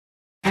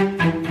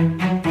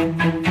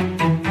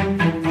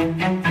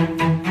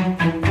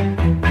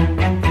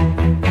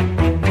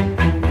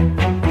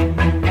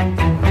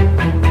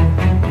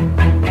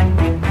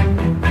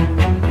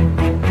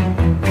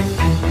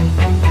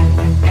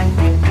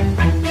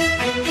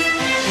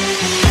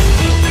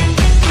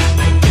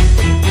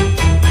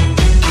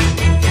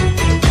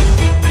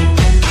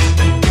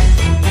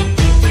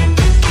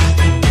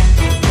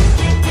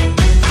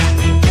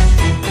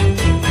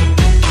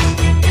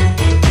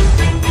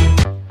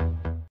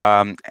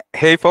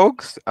Hey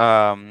folks,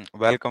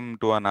 welcome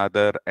to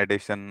another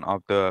edition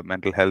of the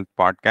Mental Health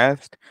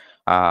Podcast.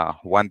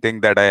 One thing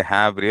that I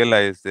have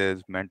realized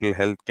is mental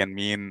health can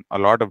mean a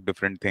lot of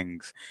different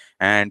things,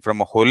 and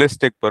from a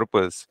holistic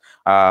purpose,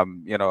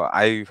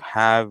 I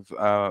have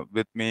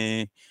with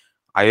me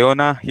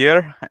Ioanna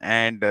here,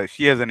 and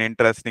she has an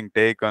interesting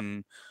take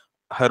on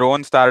her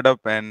own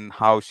startup and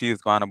how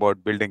she's gone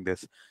about building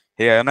this.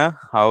 Hey Ioanna,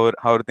 how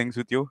are things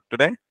with you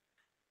today?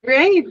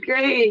 Great,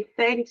 great.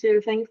 Thank you.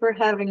 Thanks for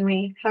having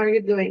me. How are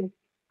you doing?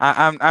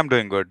 I'm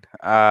doing good.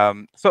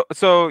 So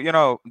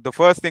the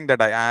first thing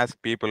that I ask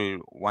people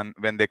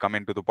when they come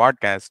into the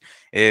podcast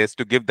is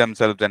to give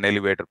themselves an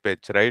elevator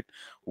pitch, right?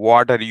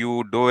 What are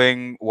you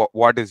doing?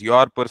 What is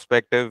your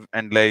perspective?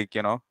 And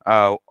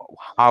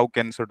how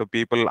can sort of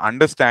people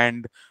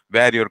understand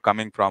where you're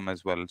coming from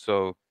as well?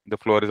 So the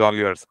floor is all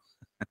yours.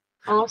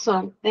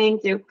 Awesome.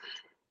 Thank you.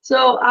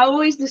 So I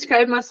always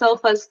describe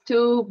myself as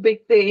two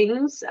big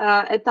things,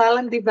 a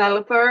talent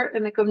developer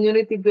and a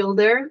community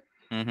builder,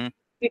 Mm-hmm.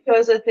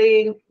 because I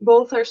think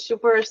both are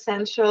super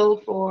essential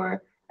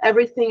for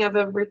everything I've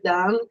ever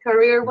done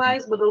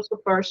career-wise, but also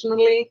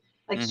personally,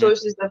 like Mm-hmm.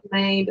 choices I've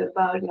made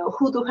about,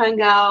 who to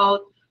hang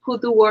out, who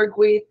to work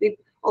with. It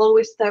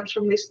always stems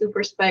from these two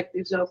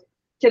perspectives of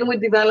can we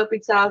develop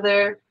each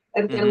other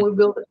and can Mm-hmm. we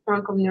build a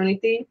strong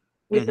community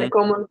with a Mm-hmm.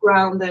 common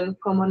ground and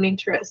common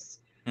interests.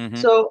 Mm-hmm.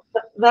 So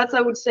that's, I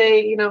would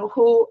say,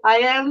 who I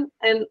am.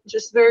 And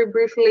just very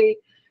briefly,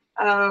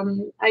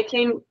 I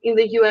came in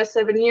the US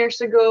 7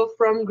 years ago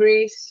from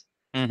Greece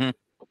Mm-hmm.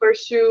 to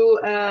pursue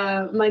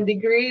my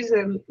degrees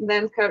and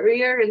then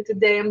career. And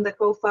today I'm the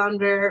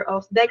co-founder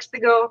of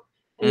Dextego,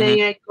 an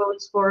Mm-hmm. AI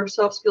coach for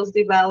soft skills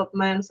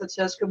development, such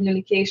as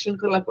communication,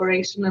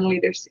 collaboration, and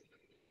leadership.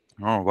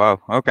 Oh,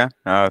 wow. Okay.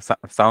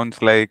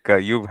 Sounds like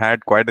you've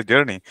had quite a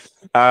journey.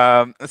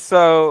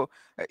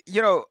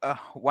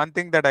 One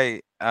thing that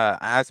I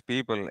ask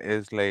people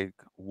is like,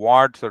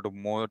 what sort of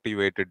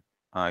motivated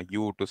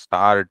you to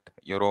start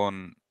your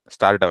own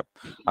startup,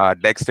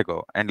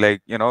 Dextego? And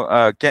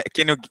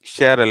can you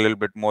share a little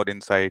bit more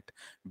insight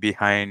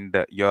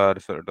behind your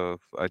sort of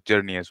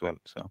journey as well?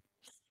 So.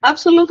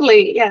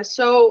 Absolutely, yeah.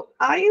 So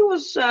I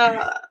was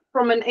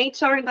from an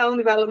HR and talent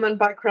development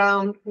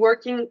background,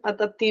 working at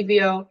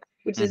Activio,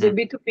 which is a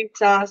Mm-hmm. B2B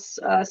SaaS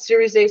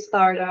Series A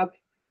startup,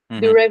 the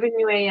Mm-hmm.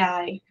 revenue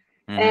AI.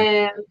 Mm-hmm.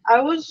 And I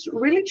was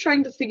really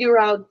trying to figure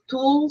out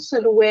tools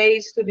and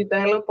ways to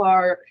develop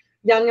our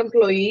young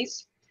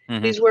employees.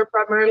 Mm-hmm. These were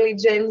primarily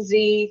Gen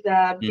Z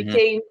that Mm-hmm.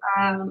 became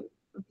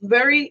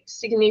very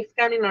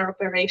significant in our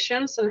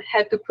operations and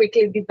had to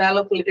quickly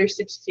develop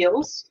leadership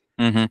skills.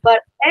 Mm-hmm. But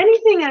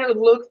anything I would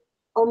look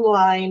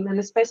online, and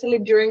especially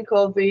during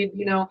COVID,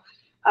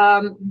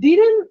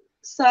 didn't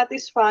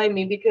satisfy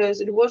me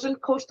because it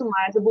wasn't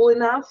customizable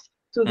enough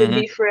to the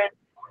Mm-hmm. different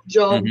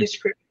job Mm-hmm.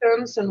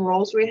 descriptions and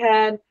roles we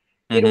had.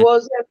 It Mm-hmm.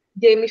 wasn't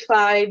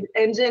gamified,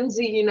 and Gen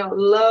Z,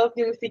 loved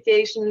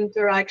gamification,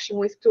 interaction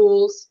with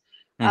tools.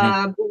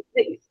 Mm-hmm.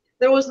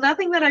 There was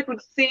nothing that I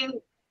could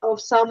think of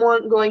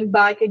someone going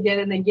back again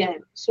and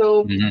again.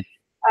 So,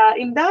 Mm-hmm.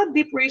 in that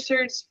deep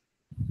research,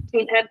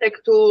 in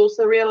edtech tools,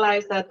 I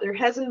realized that there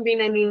hasn't been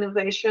any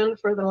innovation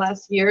for the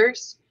last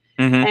years.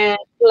 Mm-hmm. And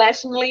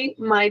Lessonly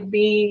might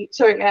be,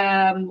 sorry,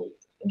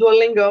 Duolingo.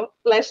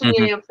 Mm-hmm.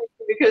 Lessonly, I'm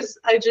thinking because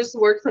I just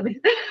worked on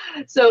it.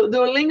 So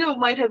Duolingo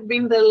might have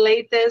been the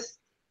latest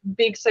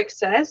big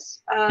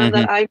success Mm-hmm.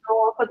 that I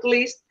know of, at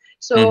least.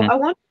 So Mm-hmm. I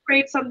want to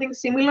create something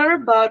similar,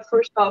 but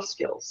for soft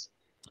skills.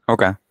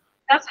 Okay.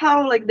 That's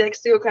how like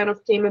Dexteo kind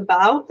of came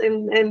about,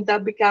 and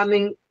that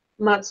becoming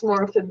much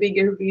more of a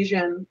bigger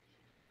vision.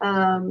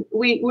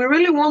 We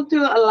really want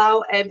to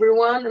allow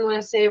everyone, and when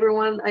I say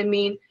everyone, I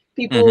mean Mm-hmm.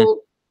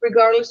 people,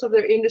 regardless of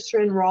their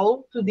industry and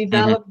role, to Mm-hmm.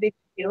 develop these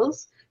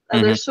skills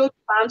that are Mm-hmm. so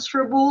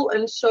transferable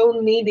and so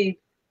needed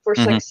for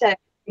Mm-hmm. success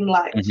in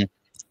life. Mm-hmm.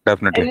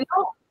 Definitely. And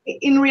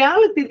in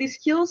reality, these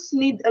skills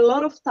need a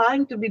lot of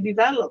time to be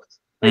developed.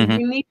 Like Mm-hmm.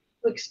 you need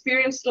to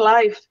experience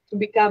life to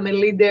become a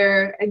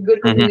leader, a good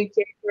Mm-hmm.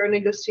 communicator, a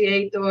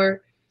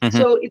negotiator. Mm-hmm.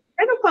 So it's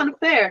kind of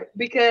unfair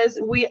because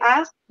we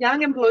ask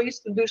young employees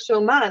to do so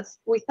much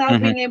without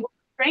Mm-hmm. being able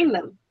to train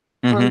them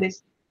Mm-hmm. on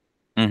this.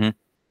 Mm-hmm.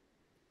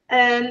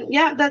 And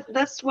yeah,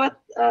 that's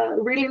what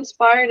really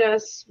inspired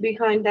us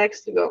behind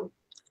Dextego.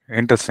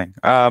 Interesting.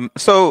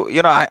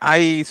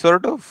 I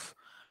sort of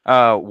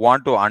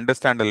want to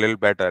understand a little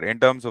better in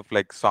terms of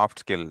like soft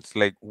skills.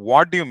 Like,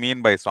 what do you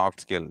mean by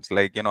soft skills?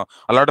 A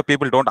lot of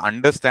people don't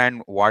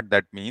understand what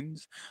that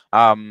means.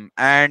 And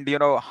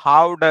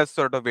how does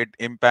sort of it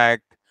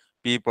impact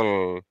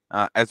people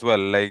as well,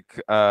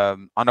 like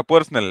on a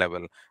personal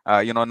level,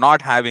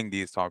 not having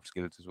these soft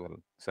skills as well?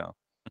 So.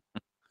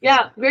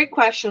 Yeah, great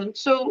question.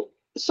 So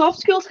soft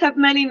skills have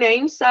many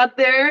names out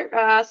there.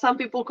 Some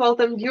people call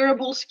them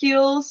durable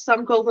skills,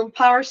 some call them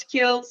power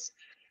skills.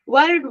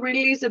 What it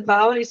really is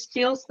about is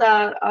skills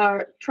that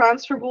are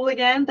transferable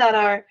again, that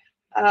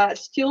are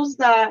skills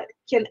that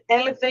can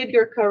elevate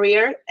your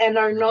career and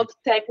are not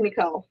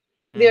technical.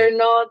 Mm-hmm, They're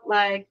not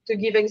like, to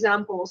give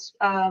examples,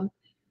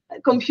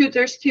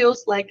 computer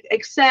skills like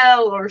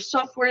Excel or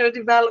software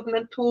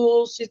development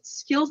tools. It's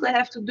skills that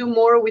have to do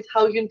more with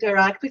how you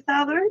interact with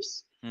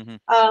others, mm-hmm,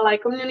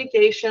 like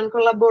communication,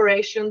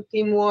 collaboration,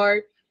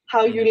 teamwork,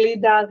 how you mm-hmm,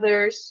 lead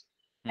others,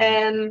 mm-hmm,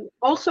 and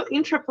also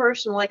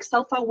intrapersonal, like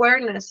self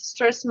awareness,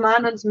 stress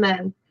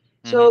management.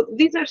 mm-hmm, So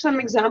these are some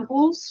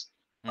examples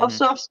of mm-hmm,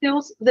 soft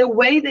skills. The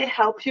way they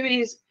help you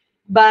is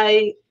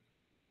by,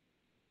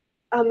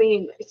 I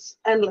mean, it's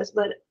endless,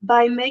 but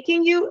by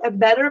making you a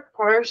better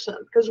person,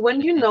 because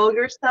when you know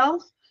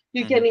yourself,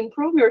 you mm-hmm, can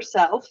improve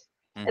yourself.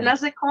 And mm-hmm,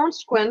 as a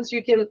consequence,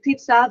 you can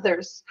teach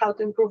others how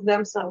to improve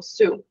themselves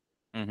too.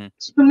 mm-hmm,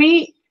 So to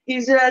me,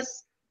 it's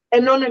just a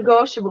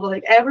non-negotiable.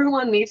 Like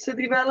everyone needs to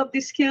develop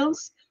these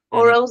skills,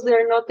 or mm-hmm, else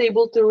they're not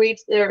able to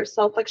reach their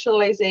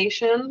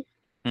self-actualization.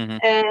 mm-hmm,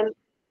 And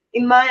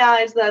in my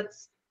eyes,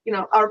 that's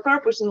our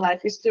purpose in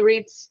life is to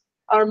reach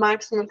our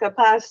maximum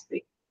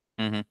capacity.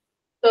 mm-hmm,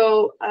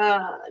 So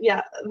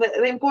yeah,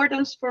 the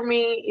importance for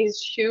me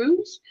is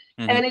huge,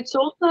 mm-hmm, and it's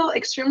also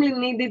extremely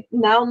needed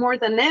now more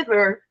than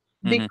ever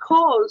mm-hmm,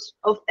 because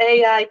of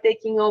AI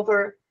taking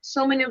over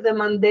so many of the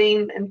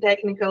mundane and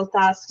technical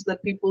tasks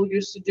that people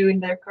used to do in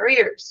their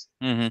careers.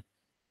 mm-hmm,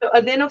 So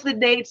at the end of the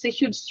day, it's a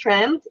huge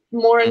trend.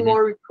 More and mm-hmm,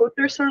 more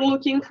recruiters are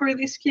looking for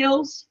these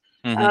skills.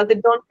 mm-hmm, They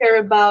don't care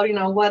about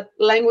what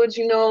language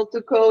you know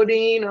to code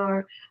in,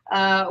 or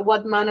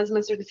what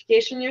management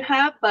certification you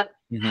have, but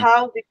mm-hmm,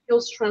 how the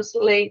skills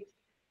translate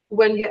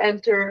when you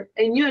enter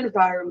a new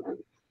environment.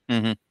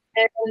 mm-hmm.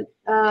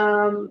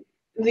 And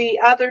the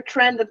other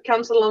trend that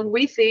comes along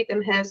with it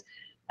and has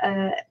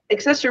uh,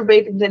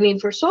 exacerbated the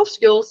need for soft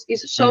skills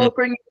is Mm-hmm.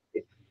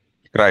 solopreneurship.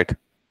 Right.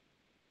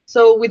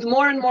 So with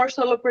more and more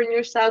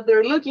solopreneurs out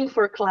there looking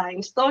for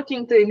clients,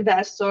 talking to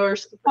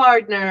investors, to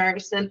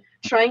partners, and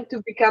trying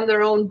to become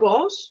their own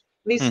boss,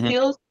 these Mm-hmm.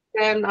 skills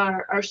then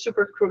are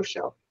super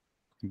crucial.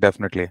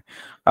 Definitely.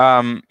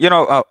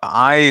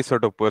 I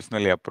sort of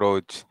personally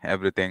approach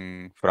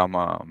everything from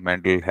a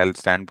mental health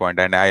standpoint,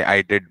 and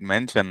I did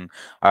mention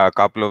a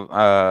couple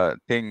of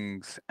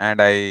things,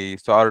 and I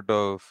sort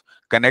of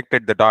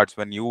connected the dots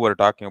when you were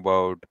talking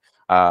about,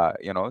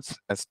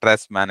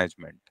 stress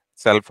management,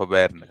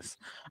 self-awareness.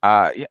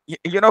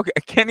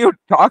 Can you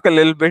talk a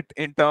little bit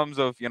in terms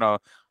of,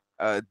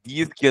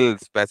 these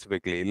skills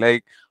specifically?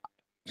 Like,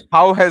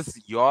 how has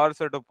your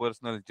sort of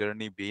personal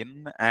journey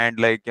been, and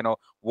like,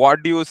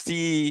 what do you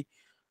see,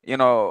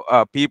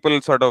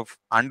 people sort of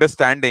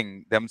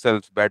understanding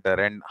themselves better,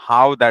 and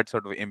how that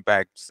sort of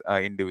impacts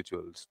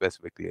individuals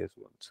specifically as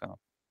well? So.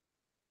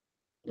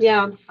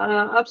 Yeah,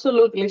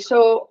 absolutely.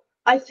 So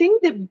I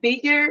think the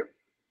bigger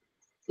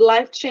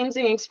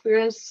life-changing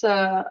experience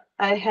I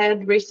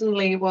had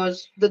recently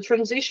was the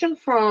transition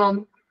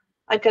from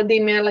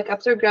academia, like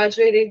after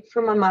graduating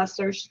from a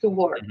master's, to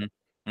work.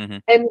 Hmm. Hmm.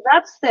 And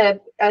that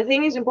step, I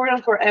think, is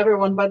important for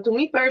everyone, but to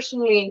me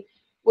personally,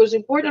 was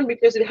important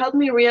because it helped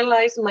me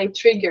realize my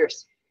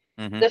triggers.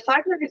 Hmm. The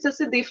fact that it's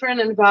just a different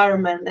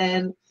environment,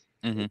 and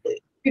Hmm.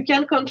 you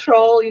can't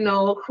control,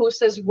 who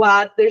says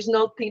what. There's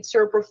no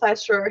teacher or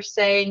professor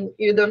saying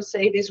you don't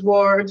say these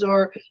words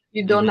or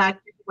you don't Hmm.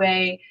 act this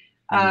way.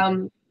 Hmm.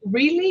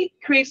 Really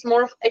creates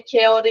more of a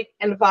chaotic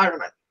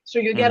environment. So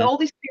you get Hmm. all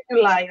these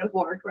stimuli at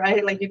work,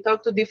 right? Like you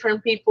talk to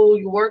different people,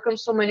 you work on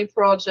so many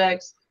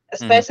projects,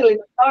 Hmm. especially in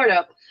a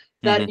startup,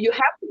 Hmm. that you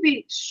have to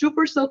be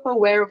super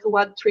self-aware of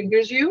what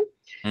triggers you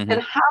Hmm.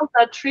 and how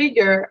that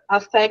trigger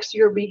affects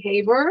your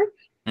behavior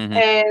Hmm.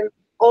 and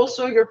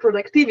also your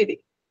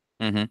productivity.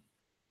 Hmm.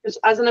 Because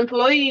as an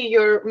employee,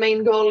 your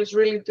main goal is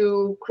really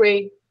to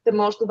create the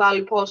most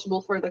value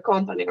possible for the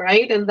company,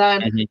 right? And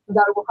then Hmm.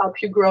 that will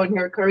help you grow in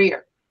your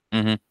career.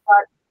 Hmm.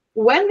 But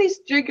when these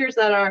triggers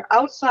that are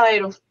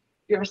outside of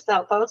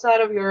yourself,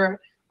 outside of your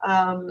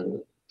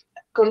um,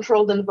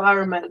 controlled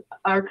environment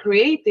are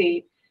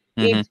created,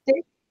 Hmm. it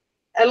takes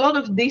a lot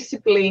of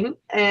discipline,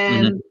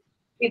 Hmm. and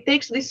it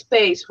takes this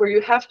space where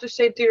you have to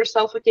say to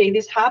yourself, okay,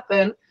 this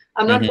happened.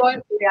 I'm not Hmm. going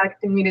to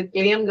react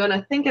immediately. I'm going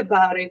to think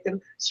about it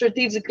and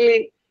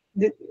strategically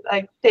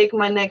like take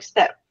my next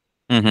step.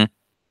 Hmm.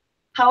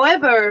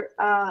 However,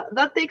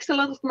 that takes a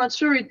lot of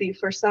maturity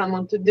for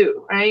someone to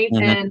do, right?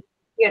 And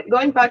yeah,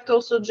 going back to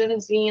also Gen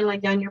Z and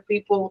like younger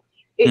people,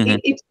 Hmm.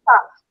 it's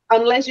tough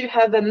unless you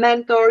have a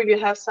mentor, you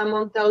have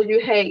someone tell you,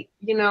 hey,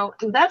 in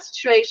that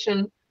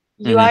situation,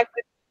 you Hmm. act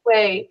this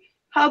way.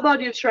 How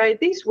about you try it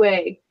this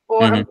way?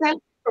 Or Hmm. I'm telling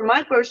you from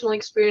my personal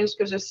experience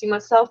because I see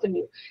myself in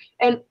you.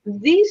 And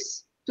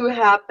this to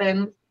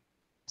happen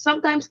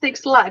sometimes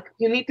takes luck.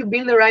 You need to be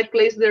in the right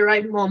place, the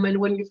right moment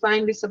when you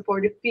find these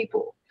supportive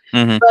people.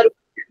 Hmm. But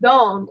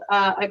don't.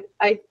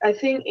 I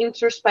think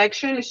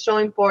introspection is so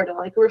important,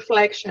 like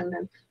reflection,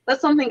 and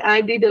that's something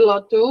I did a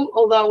lot too.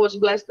 Although I was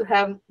blessed to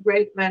have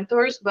great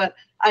mentors, but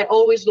I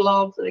always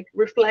loved like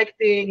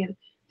reflecting and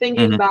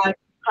thinking Mm-hmm. back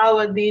how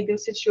I did in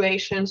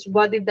situations,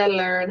 what did I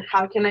learn,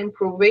 how can I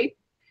improve it.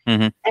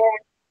 Mm-hmm. And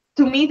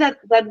to me, that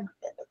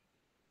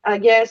I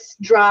guess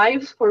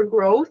drive for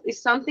growth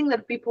is something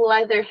that people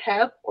either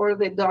have or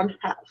they don't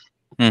have.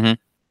 Mm-hmm.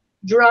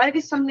 Drive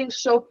is something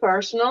so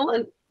personal,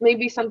 and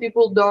maybe some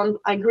people don't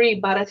agree,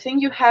 but I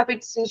think you have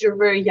it since you're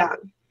very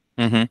young.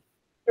 Mm-hmm.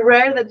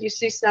 Rare that you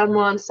see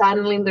someone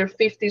suddenly in their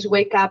 50s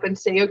wake up and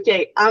say,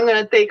 okay, I'm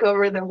going to take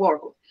over the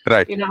world,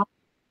 Right. you know?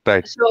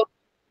 Right. So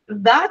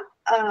that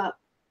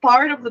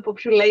part of the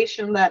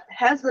population that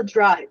has the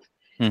drive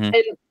Mm-hmm.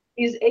 and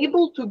is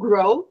able to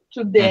grow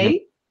Mm-hmm.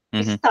 today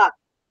is Mm-hmm. stuck.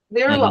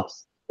 They're Mm-hmm.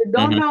 lost. They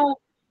don't know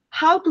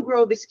how to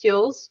grow the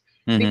skills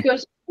Mm-hmm.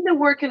 because in the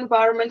work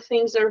environment,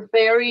 things are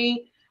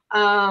very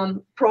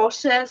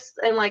processed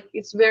and like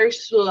it's very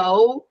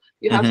slow.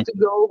 You Mm-hmm. have to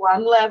go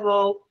one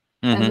level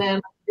and Mm-hmm.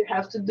 then you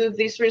have to do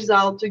this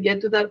result to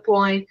get to that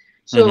point.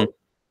 Mm-hmm. So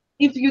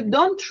if you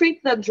don't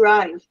treat that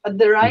drive at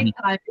the right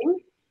Mm-hmm. timing,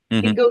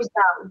 Mm-hmm. it goes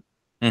down.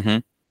 Mm-hmm.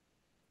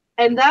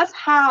 And that's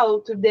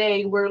how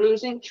today we're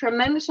losing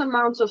tremendous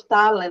amounts of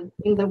talent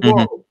in the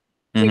Mm-hmm. world.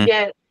 We Mm-hmm.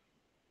 get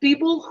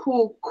people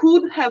who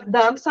could have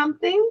done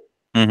something,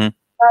 Mm-hmm.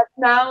 but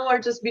now are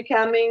just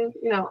becoming,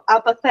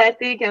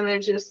 apathetic and they're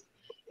just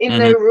in Mm-hmm.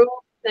 their rooms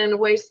and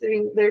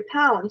wasting their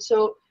talent.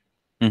 So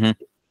Mm-hmm.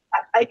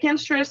 I can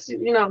stress,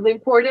 the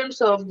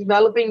importance of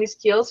developing these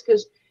skills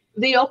because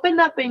they open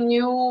up a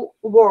new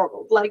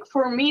world. Like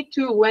for me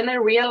too, when I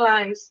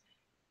realized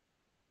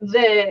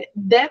the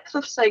depth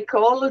of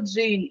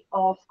psychology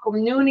of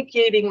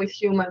communicating with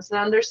humans and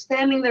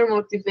understanding their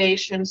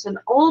motivations and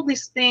all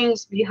these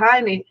things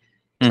behind it,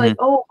 it's like,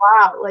 oh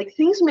wow, like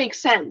things make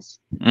sense.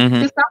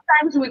 Mm-hmm. Because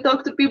sometimes we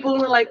talk to people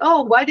who are like,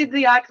 oh, why did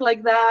they act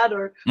like that,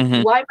 or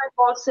Mm-hmm. why my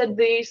boss said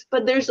this,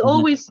 but there's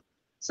Mm-hmm. always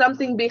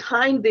something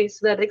behind this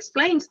that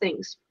explains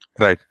things,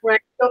 Right.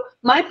 right? So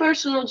my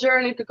personal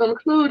journey to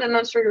conclude and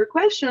answer your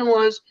question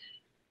was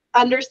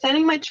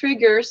understanding my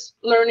triggers,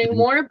 learning Mm-hmm.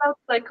 more about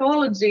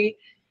psychology,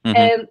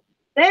 Mm-hmm. and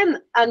then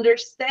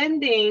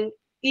understanding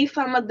if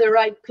I'm at the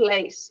right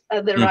place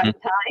at the Mm-hmm. right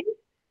time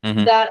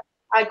Mm-hmm. that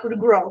I could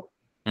grow.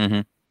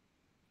 Mm-hmm.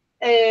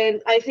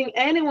 And I think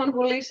anyone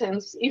who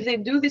listens, if they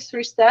do these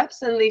three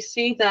steps and they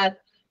see that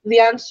the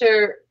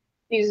answer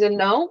is a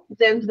no,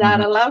 then that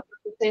Mm-hmm. allows them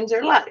to change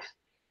their life.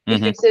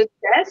 If Mm-hmm. it says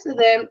yes,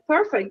 then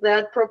perfect.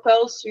 That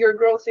propels your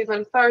growth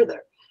even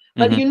further.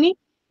 But Mm-hmm. you need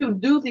to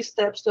do these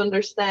steps to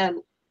understand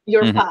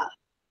your Mm-hmm. path.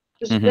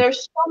 Because Mm-hmm.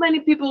 there's so many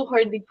people who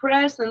are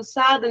depressed and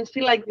sad and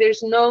feel like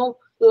there's no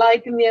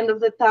light in the end of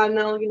the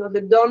tunnel.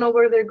 They don't know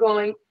where they're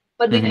going,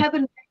 but they Mm-hmm.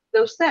 haven't taken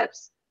those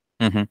steps.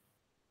 Mm-hmm.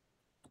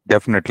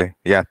 Definitely.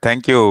 Yeah.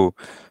 Thank you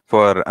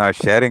for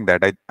sharing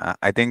that.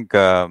 I think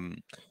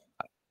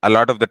a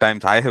lot of the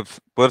times I have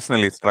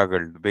personally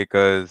struggled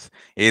because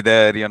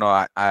either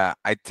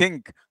I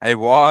think I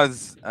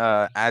was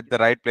at the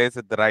right place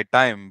at the right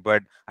time,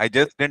 but I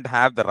just didn't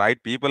have the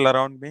right people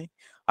around me.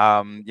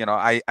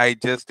 I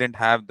just didn't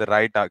have the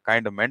right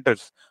kind of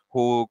mentors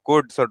who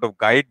could sort of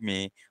guide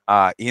me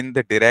in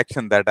the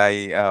direction that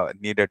I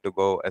needed to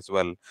go as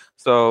well.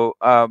 So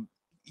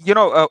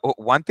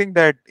one thing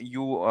that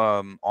you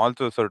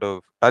also sort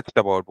of touched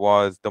about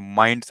was the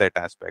mindset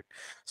aspect.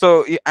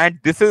 So and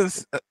this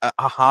is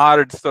a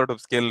hard sort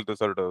of skill to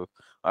sort of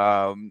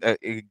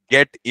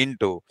get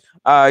into.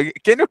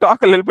 Can you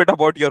talk a little bit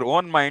about your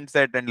own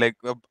mindset and like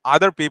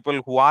other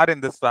people who are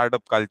in the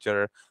startup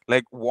culture,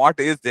 like what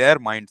is their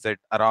mindset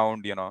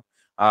around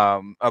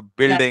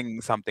Yeah.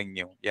 building something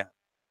new? Yeah.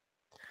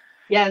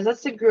 Yes,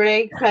 that's a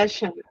great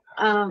question.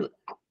 Um,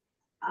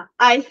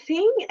 I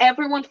think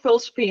everyone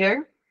feels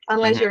fear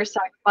unless Hmm. you're a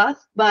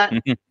psychopath, but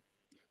Hmm.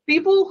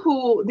 people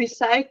who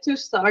decide to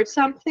start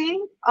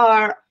something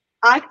are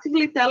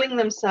actively telling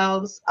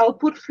themselves, I'll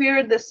put fear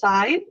at the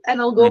side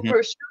and I'll go Hmm.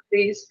 pursue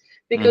this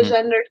because Hmm. I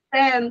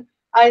understand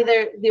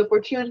either the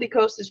opportunity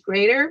cost is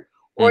greater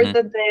or Hmm.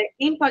 that the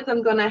impact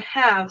I'm going to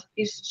have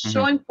is Hmm.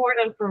 so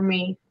important for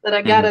me that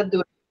I got Hmm. to do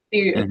it,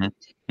 period.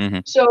 Hmm. Hmm.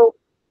 So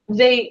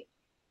they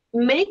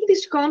make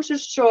this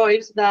conscious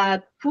choice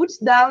that puts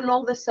down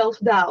all the self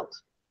doubt.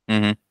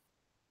 Hmm.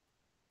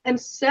 And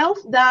self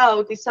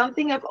doubt is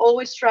something I've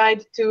always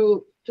tried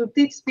to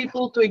teach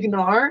people to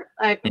ignore.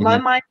 Like my Hmm.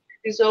 mind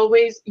is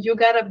always you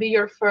gotta be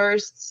your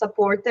first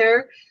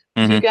supporter.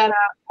 You Hmm. gotta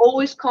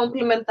always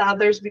compliment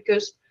others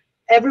because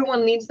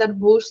everyone needs that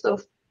boost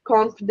of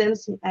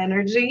confidence and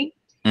energy.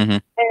 Hmm.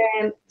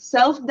 And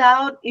self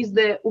doubt is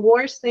the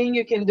worst thing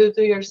you can do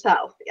to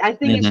yourself. I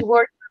think it's Hmm.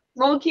 worse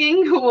than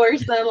smoking,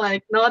 worse than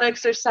like not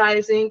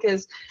exercising,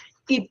 because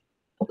it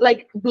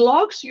like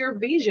blocks your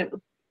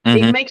vision.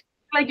 It Hmm. makes you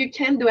feel like you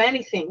can't do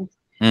anything.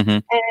 Hmm.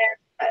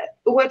 And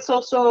what's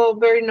also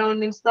very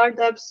known in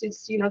startups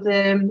is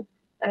the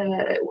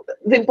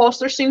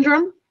imposter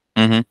syndrome,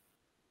 Hmm.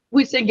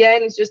 which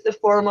again is just a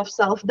form of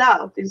self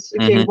doubt. It's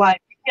okay, Hmm. why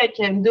I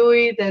can't do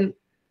it, and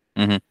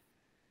Hmm.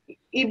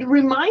 it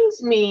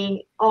reminds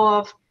me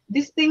of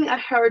this thing I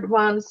heard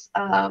once.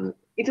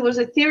 It was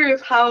a theory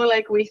of how,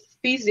 like with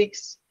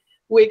physics,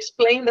 we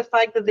explain the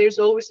fact that there's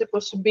always a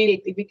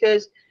possibility.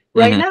 Because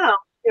right Mhm.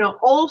 now,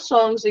 all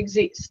songs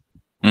exist,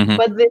 Mhm.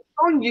 but the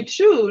song you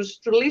choose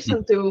to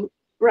listen to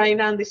right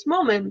now in this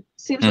moment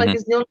seems like Mhm.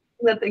 it's the only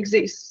thing that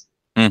exists.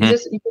 It's Mhm.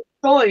 just your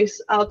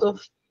choice out of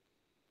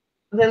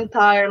the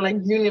entire like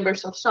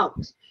universe of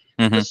songs.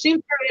 Mhm. Because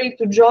similarly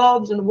to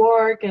jobs and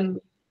work and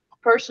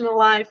personal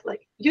life,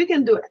 like you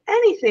can do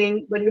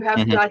anything, but you have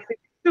to Mhm. actually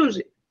choose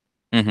it.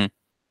 Mhm.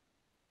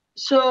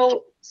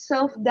 So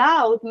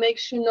self-doubt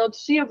makes you not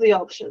see of the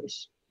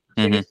options.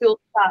 So you Mhm. feel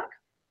stuck.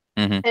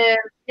 Mhm. And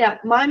yeah,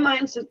 my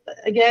mindset,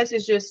 I guess,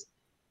 is just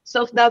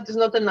self-doubt is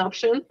not an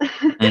option.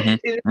 Mhm.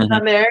 It's Mhm.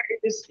 not there. It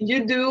is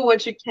you do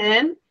what you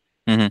can.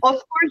 Mhm. Of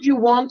course, you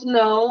won't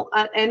know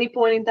at any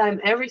point in time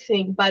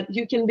everything, but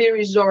you can be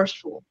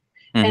resourceful.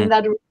 Mhm. And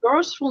that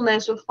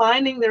resourcefulness of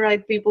finding the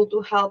right people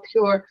to help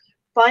you, or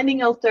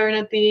finding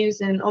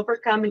alternatives and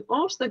overcoming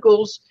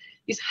obstacles,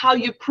 is how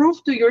you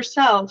prove to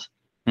yourself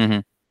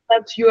Mhm.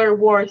 that you are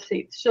worth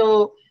it.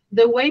 So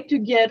the way to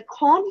get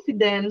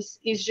confidence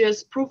is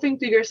just proving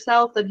to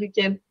yourself that you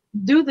can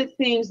do the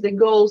things, the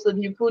goals that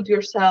you put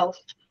yourself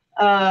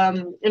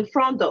in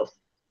front of.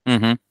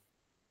 Mhm.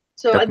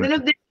 So at the end of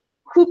Definitely. the day,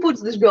 who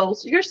puts these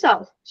goals?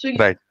 Yourself. So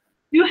Right.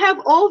 you have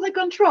all the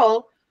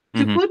control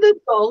to Mhm. put the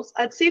goals,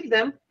 achieve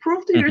them,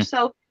 prove to Mhm.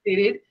 yourself you did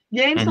it,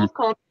 gain Mhm.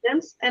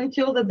 self-confidence, and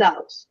kill the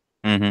doubts.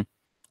 Mhm.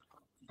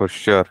 For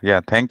sure.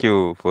 Yeah. Thank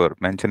you for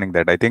mentioning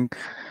that. I think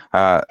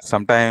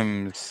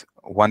sometimes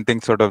one thing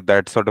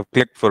that sort of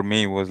clicked for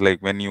me was like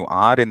when you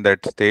are in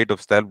that state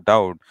of self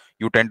doubt,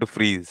 you tend to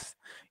freeze.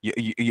 You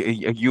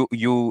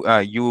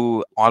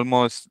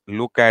almost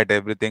look at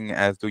everything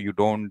as though you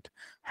don't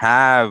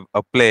have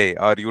a play,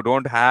 or you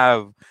don't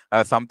have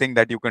something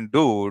that you can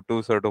do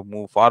to sort of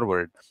move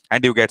forward,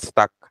 and you get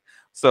stuck.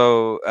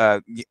 So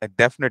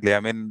definitely, I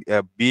mean,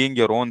 being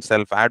your own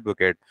self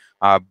advocate,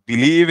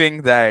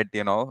 believing that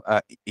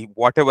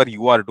whatever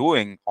you are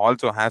doing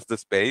also has the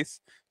space,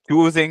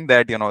 choosing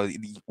that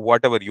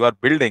whatever you are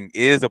building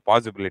is a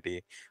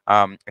possibility,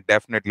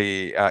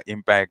 definitely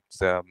impacts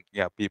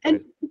yeah, people.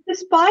 And it's a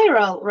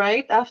spiral,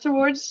 right?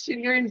 Afterwards,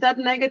 you're in that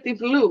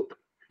negative loop.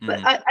 But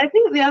Hmm. I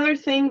think the other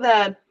thing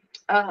that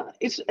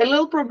is a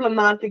little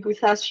problematic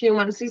with us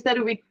humans is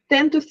that we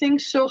tend to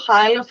think so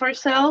highly of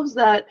ourselves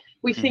that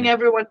we think Hmm.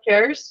 everyone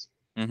cares,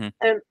 Hmm.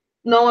 and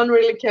no one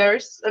really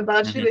cares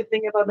about you. Hmm. They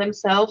think about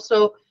themselves.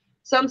 So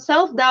some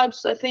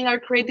self-doubts, I think, are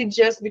created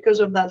just because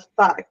of that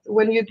fact.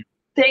 When you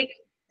take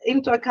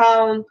into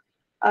account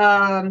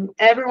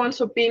everyone's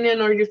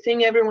opinion, or you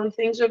think everyone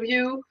thinks of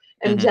you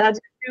and Hmm.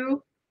 judges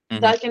you, Hmm.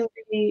 that can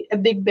be a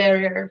big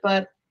barrier.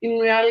 But in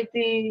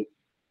reality,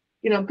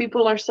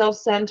 people are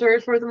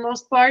self-centered for the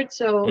most part,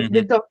 so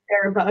they Hmm. don't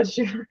care about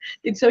you.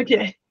 It's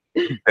okay.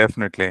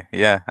 Definitely.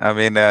 Yeah. I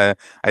mean,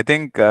 I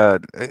think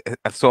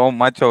so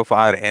much of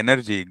our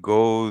energy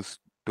goes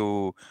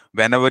to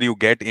whenever you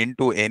get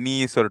into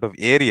any sort of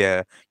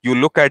area, you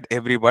look at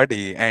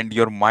everybody and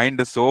your mind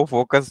is so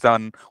focused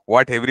on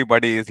what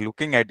everybody is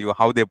looking at you,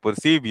 how they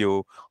perceive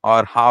you,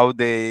 or how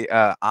they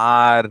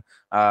are,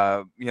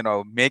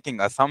 making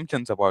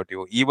assumptions about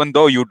you, even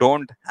though you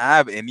don't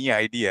have any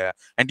idea.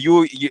 And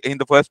you, in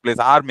the first place,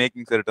 are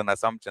making certain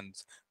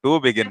assumptions to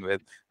begin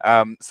with.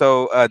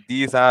 So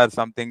these are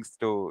some things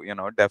to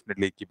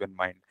definitely keep in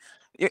mind.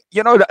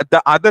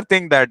 The other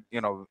thing that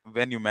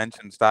when you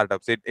mentioned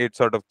startups, it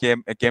sort of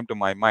came to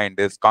my mind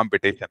is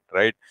competition,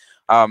 right?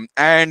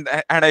 And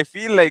I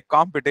feel like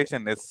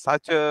competition is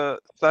such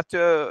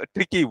a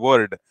tricky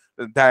word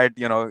that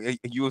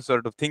you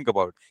sort of think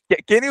about.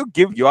 Can you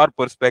give your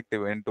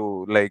perspective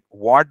into like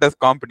what does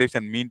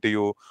competition mean to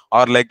you,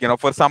 or like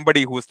for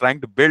somebody who's trying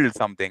to build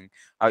something,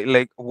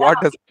 like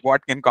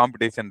what can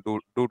competition do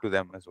to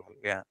them as well?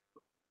 Yeah.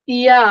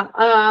 Yeah,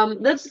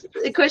 that's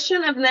a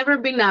question I've never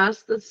been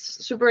asked.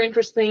 That's super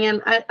interesting.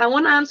 And I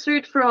want to answer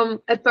it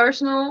from a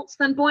personal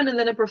standpoint and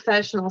then a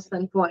professional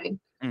standpoint.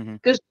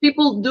 Mhm. Because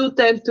people do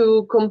tend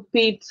to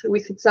compete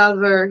with each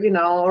other,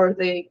 or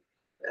they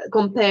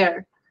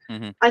compare.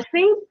 Mhm. I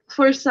think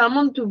for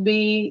someone to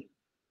be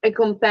a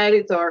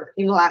competitor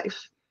in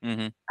life,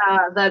 Mhm.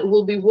 that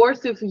will be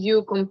worth of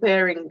you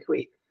comparing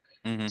with,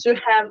 Mhm. to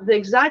have the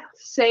exact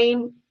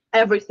same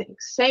everything,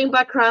 same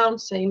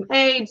background, same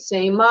age,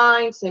 same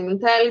mind, same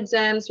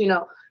intelligence,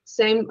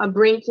 same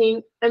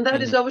upbringing, and that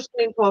is Mhm.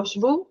 obviously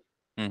impossible.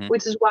 Mhm.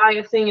 Which is why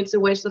I think it's a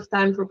waste of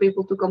time for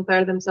people to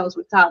compare themselves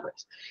with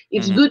others.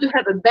 It's Mhm. good to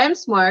have a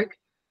benchmark,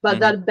 but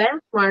Mhm. that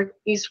benchmark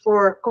is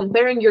for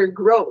comparing your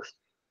growth,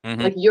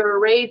 Mhm. like your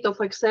rate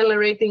of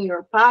accelerating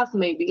your path,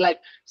 maybe like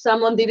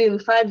someone did it in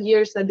 5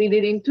 years, I did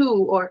it in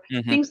two, or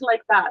Mhm. things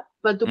like that.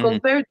 But to Mhm.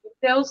 compare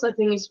details, I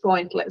think is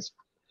pointless.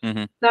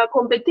 Mhm. Now,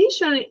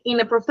 competition in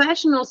a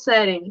professional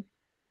setting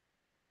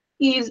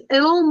is a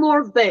little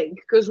more vague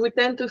because we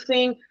tend to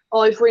think,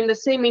 oh, if we're in the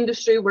same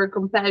industry, we're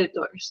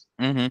competitors.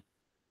 Mhm.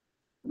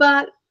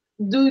 But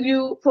do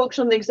you focus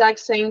on the exact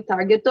same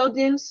target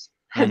audience?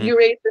 Have Mhm. you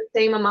raised the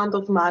same amount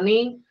of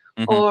money?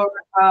 Mhm. or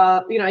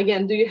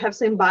again, do you have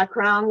same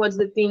background, what's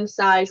the team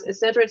size,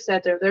 etc.,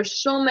 etc.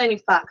 There's so many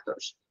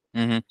factors.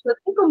 Mhm. So I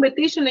think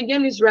competition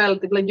again is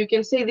relative. Like you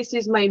can say this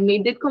is my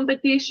needed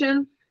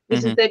competition,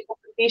 this is Mhm. the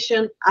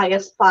competition I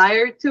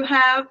aspire to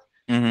have.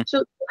 Mhm. So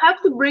you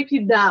have to break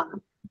it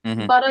down.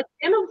 Mhm. But at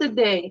the end of the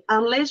day,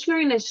 unless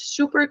you're in a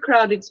super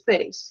crowded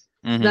space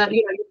Mhm. that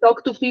you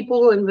talk to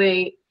people and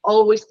they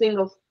always think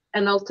of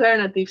an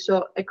alternative,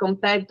 so a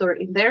competitor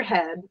in their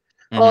head,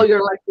 oh, Mhm.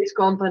 you're like this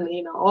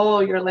company, oh,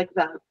 you're like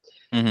that.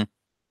 Mhm.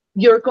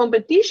 Your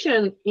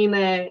competition in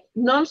a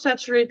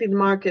non-saturated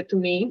market to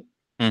me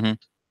Mhm.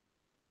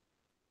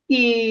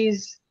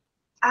 is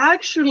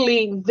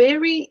actually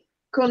very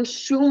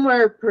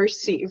consumer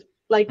perceived.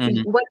 Like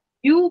Mhm. what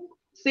you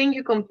think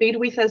you compete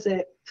with as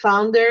a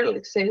founder,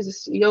 let's say as a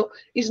CEO,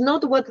 is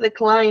not what the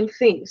client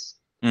thinks.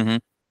 Mhm.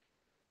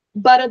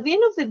 But at the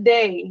end of the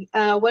day,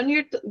 when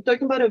you're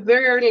talking about a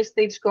very early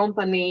stage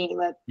company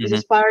that is Mhm.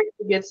 aspiring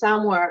to get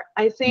somewhere,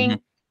 I Mhm.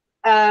 think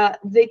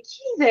the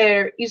key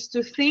there is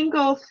to think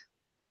of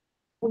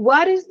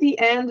what is the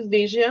end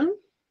vision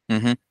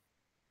Mhm.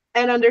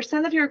 and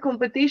understand that your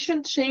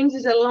competition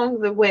changes along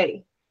the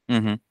way.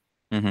 Mhm.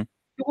 Mhm.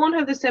 You won't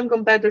have the same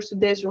competitors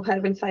today as you'll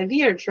have in 5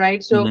 years,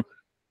 right? Mhm. So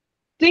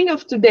think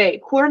of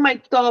today, who are my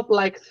top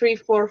like three,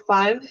 four,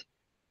 five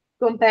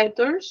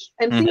competitors,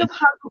 and think Mhm. of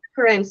how to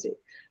differentiate.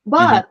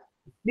 Mhm. But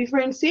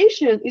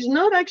differentiation is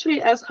not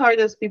actually as hard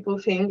as people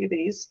think it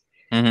is,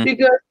 Mhm.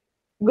 because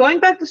going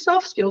back to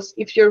soft skills,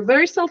 if you're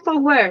very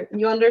self-aware,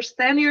 you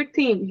understand your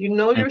team, you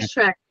know your Mhm.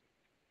 strengths,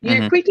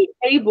 you're Mhm. quickly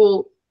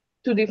able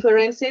to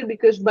differentiate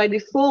because by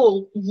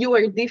default you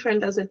are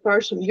different as a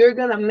person. You're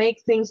gonna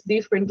make things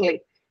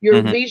differently.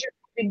 Your Mhm. vision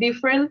will be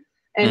different,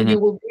 and Mhm. you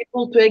will be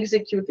able to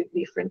execute it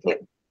differently.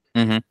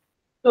 Mhm.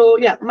 So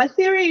yeah, my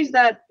theory is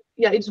that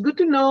yeah, it's good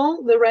to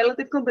know the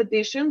relative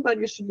competition, but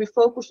you should be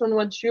focused on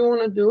what you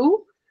want to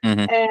do,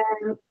 Mhm.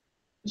 and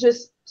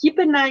just keep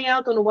an eye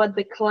out on what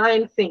the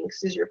client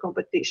thinks is your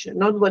competition,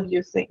 not what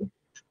you think.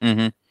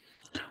 Mhm.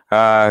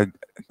 Uh,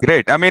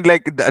 Great. I mean,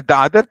 like the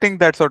other thing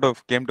that sort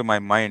of came to my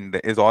mind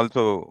is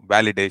also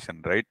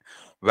validation, right?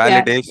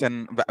 Yeah,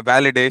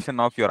 Validation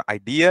of your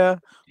idea,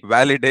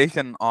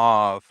 validation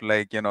of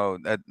like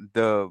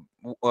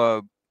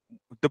uh,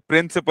 the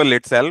principle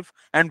itself,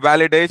 and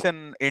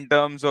validation in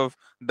terms of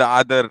the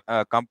other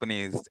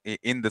companies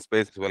in the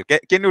space as well.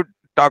 Can you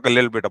talk a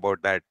little bit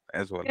about that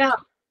as well? yeah.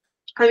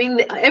 I mean,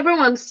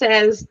 everyone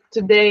says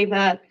today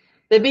that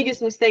the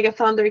biggest mistake a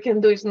founder can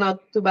do is not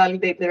to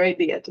validate their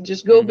idea, to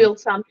just go Mm-hmm. build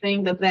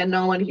something that then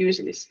no one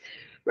uses,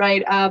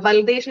 right?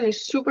 Validation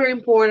is super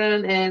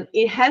important and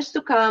it has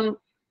to come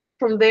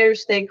from their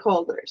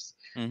stakeholders.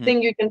 I Mm-hmm.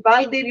 think you can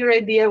validate your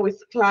idea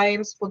with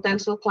clients,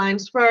 potential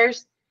clients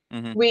first,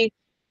 Mm-hmm. with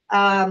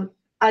um,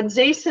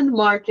 adjacent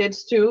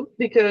markets too,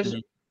 because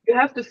you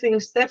have to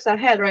think steps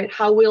ahead, right?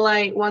 How will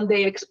I one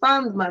day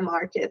expand my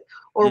market?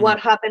 Or Mm-hmm. what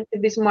happens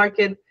if this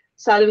market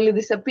suddenly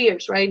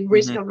disappears, right?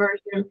 Risk Mm-hmm.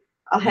 aversion,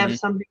 I'll have Mm-hmm.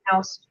 something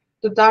else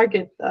to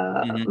target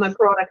Mm-hmm. my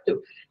product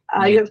to.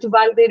 You Mm-hmm. have to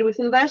validate with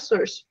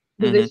investors.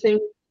 Do they Mm-hmm.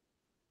 think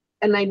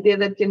an idea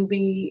that can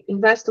be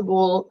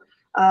investable?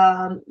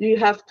 You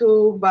have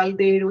to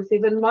validate with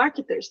even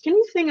marketers. Can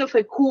you think of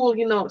a cool,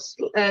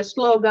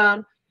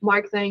 slogan,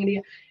 marketing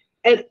idea?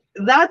 And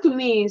that to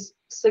me is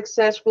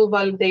successful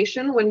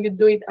validation when you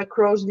do it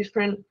across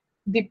different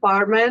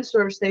departments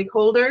or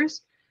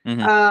stakeholders,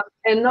 Mm-hmm.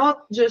 and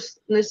not just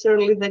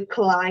necessarily the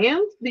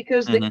client,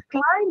 because the Mm-hmm.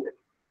 client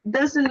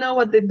doesn't know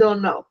what they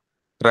don't know.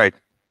 Right.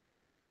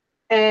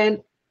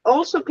 And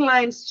also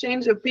clients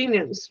change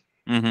opinions,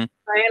 Mm-hmm.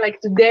 right? Like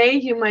today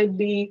you might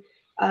be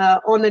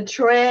on a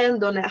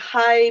trend, on a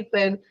hype,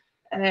 and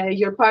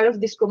you're part of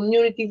this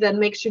community that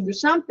makes you do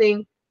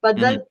something, but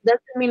Mm-hmm. that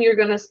doesn't mean you're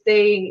gonna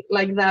stay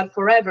like that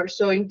forever.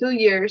 So in 2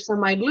 years I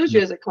might lose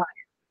you as a client,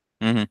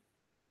 Mm-hmm.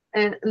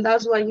 and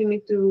that's why you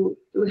need to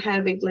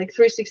have it like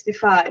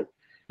 365.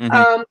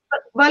 Mm-hmm.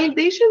 But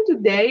validation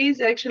today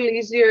is actually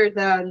easier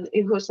than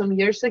it was some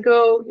years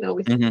ago,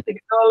 with Mm-hmm.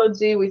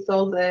 technology, with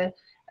all the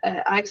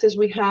access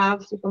we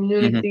have to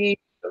Mm-hmm. community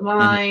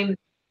Mm-hmm. online.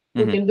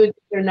 We Mm-hmm. can do it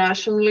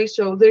internationally,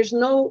 so there's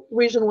no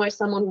reason why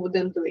someone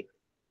wouldn't do it.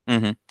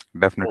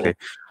 Definitely.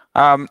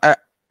 Um, uh,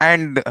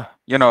 and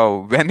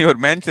when you're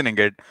mentioning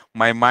it,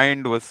 my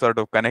mind was sort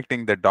of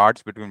connecting the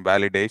dots between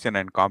validation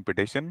and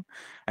competition,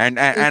 and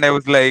I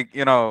was like,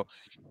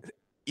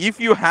 if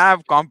you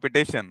have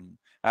competition,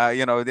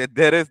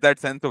 there is that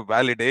sense of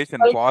validation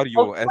Well, for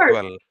of you as course,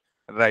 well,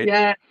 right?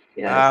 yeah,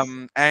 yes,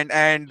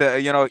 And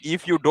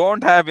if you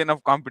don't have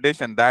enough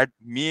competition, that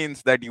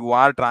means that you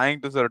are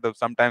trying to sort of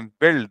sometimes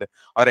build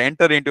or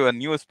enter into a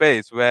new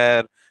space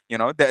where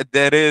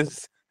there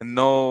is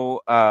no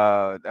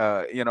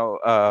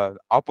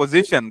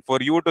opposition for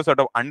you to sort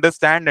of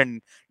understand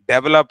and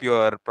develop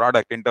your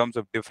product in terms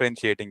of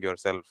differentiating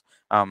yourself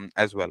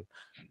as well.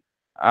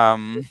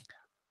 um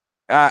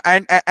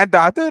and the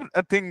other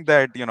thing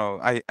that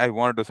I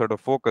wanted to sort of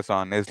focus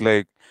on is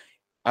like,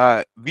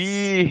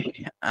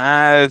 we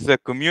as a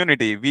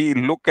community, we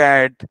look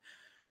at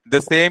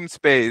the same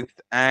space,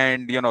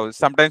 and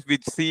sometimes we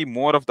see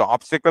more of the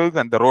obstacles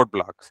and the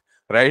roadblocks,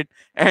 right?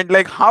 And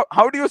like,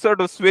 how do you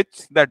sort of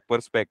switch that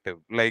perspective?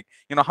 Like,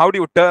 how do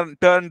you turn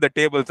the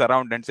tables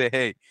around and say,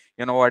 hey,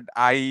 you know what,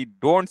 I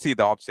don't see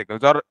the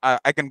obstacles, or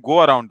I can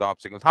go around the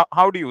obstacles.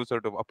 How do you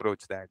sort of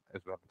approach that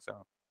as well?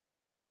 So.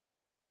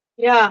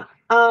 Yeah,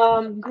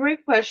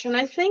 great question.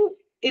 I think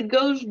it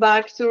goes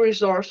back to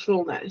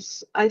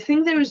resourcefulness. I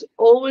think there's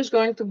always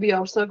going to be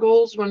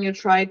obstacles when you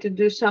try to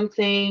do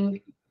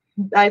something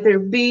either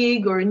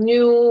big or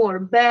new or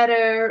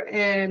better.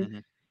 And Hmm.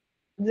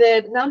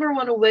 the number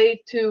one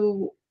way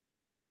to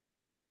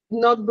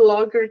not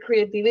block your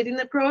creativity in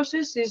the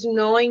process is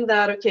knowing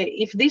that, okay,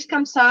 if this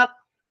comes up,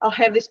 I'll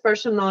have this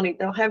person on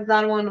it, I'll have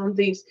that one on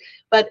this.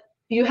 But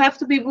you have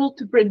to be able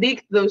to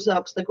predict those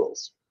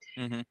obstacles.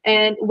 Hmm.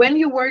 And when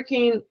you work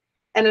in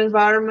an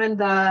environment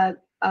that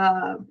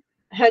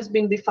has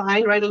been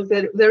defined, right,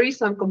 like there is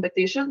some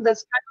competition,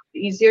 that's kind of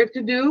easier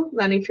to do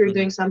than if you're Hmm.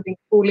 doing something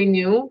fully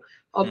new,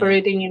 Hmm.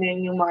 operating in a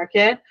new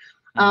market.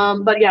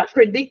 Hmm. But yeah,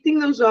 predicting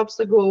those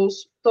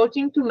obstacles,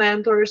 talking to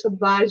mentors,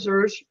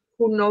 advisors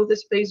who know the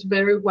space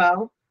very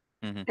well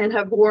Hmm. and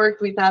have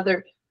worked with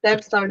other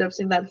tech startups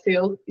in that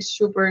field is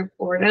super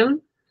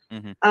important.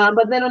 Hmm.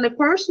 But then on a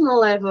personal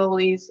level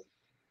is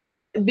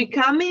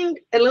becoming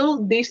a little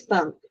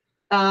distant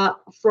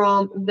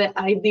from the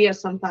idea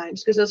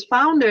sometimes, because as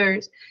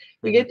founders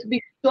we Hmm. get to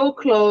be so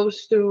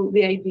close to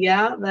the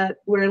idea that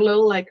we're a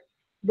little like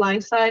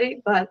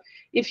blindsided. But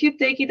if you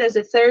take it as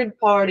a third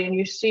party and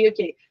you see,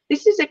 okay,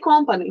 this is a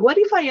company, what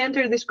if I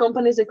enter this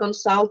company as a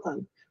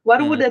consultant? What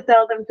Hmm. would I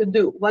tell them to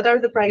do? What are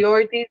the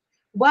priorities?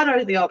 What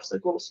are the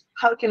obstacles?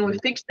 How can we Hmm.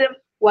 fix them?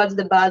 What's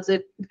the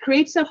budget? It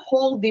creates a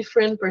whole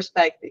different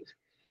perspective.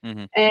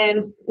 Hmm.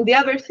 And the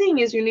other thing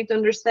is you need to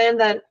understand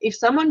that if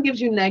someone gives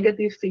you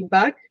negative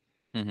feedback,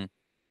 Hmm.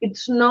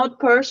 it's not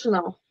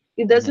personal.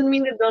 It Hmm. doesn't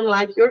mean they don't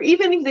like you, or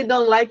even if they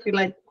don't like you,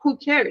 like who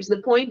cares?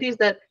 The point is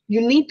that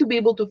you need to be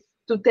able to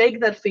take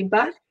that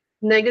feedback,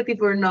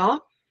 negative or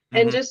not,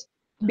 and Hmm. just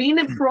be in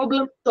a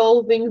problem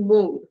solving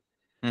mood,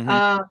 Hmm.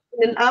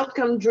 an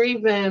outcome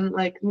driven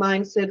like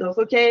mindset of,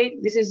 okay,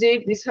 this is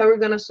it, this is how we're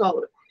gonna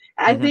solve it.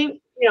 I Hmm.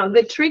 think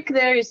the trick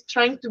there is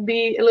trying to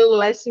be a little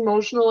less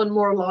emotional and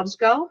more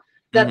logical.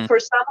 That Hmm. for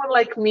someone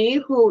like me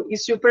who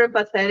is super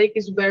empathetic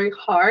is very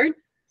hard.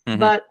 Hmm.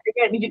 But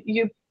again,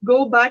 you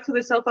go back to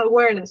the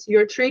self-awareness,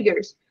 your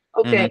triggers.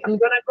 Hmm. Okay, I'm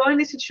gonna go in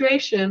this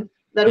situation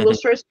that will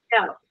Hmm. stress me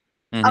out.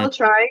 Hmm. I'll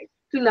try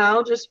to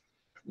now just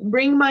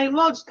bring my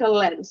logical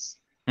lens,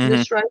 Hmm.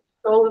 just try to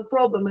solve the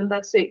problem, and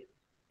that's it.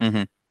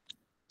 Hmm.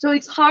 So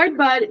it's hard,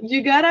 but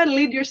you gotta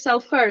lead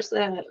yourself first.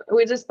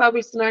 We just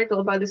published an article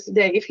about this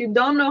today. If you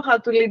don't know how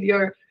to lead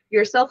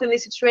yourself in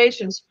these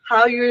situations,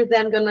 how you're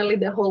then gonna lead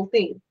the whole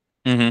team?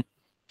 Hmm.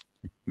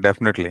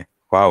 Definitely.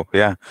 Wow.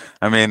 Yeah.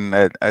 I mean,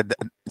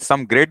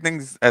 some great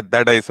things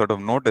that I sort of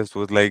noticed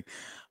was like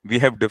we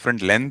have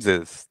different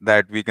lenses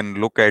that we can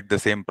look at the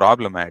same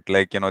problem at,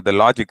 like, the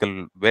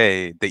logical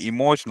way, the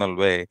emotional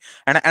way.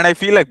 And I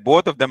feel like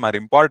both of them are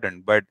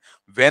important, but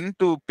when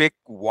to pick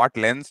what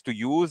lens to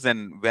use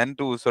and when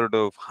to sort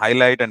of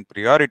highlight and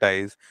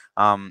prioritize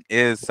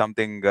is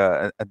something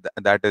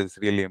that is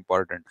really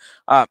important.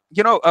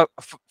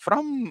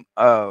 From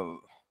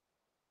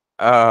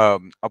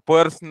a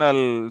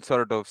personal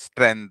sort of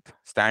strength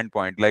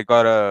standpoint, like,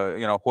 or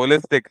a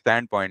holistic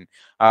standpoint,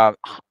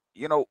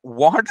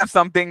 what are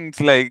some things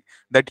like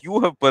that you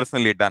have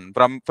personally done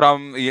from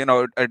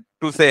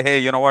to say, hey,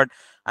 you know what,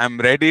 I'm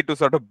ready to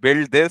sort of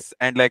build this,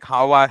 and like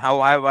how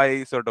have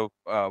I sort of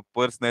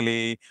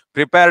personally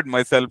prepared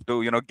myself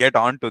to get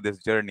onto this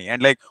journey,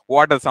 and like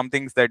what are some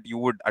things that you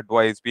would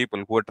advise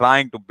people who are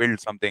trying to build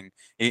something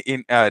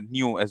in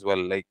new as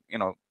well, like,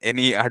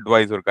 any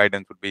advice or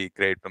guidance would be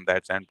great from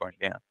that standpoint.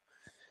 Yeah.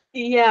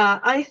 Yeah,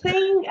 I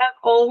think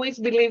I've always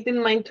believed in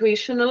my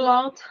intuition a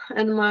lot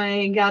and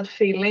my gut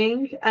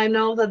feeling. I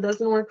know that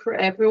doesn't work for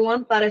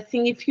everyone, but I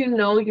think if you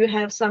know you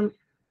have some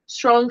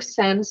strong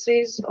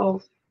senses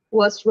of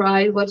what's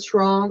right, what's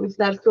wrong, if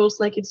that feels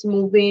like it's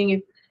moving,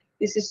 if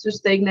this is too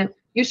stagnant,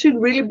 you should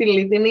really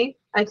believe in it.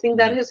 I think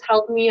that Hmm. has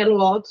helped me a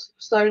lot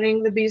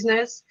starting the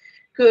business,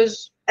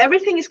 because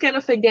everything is kind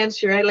of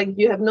against you, right? Like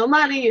you have no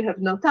money, you have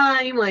no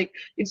time, like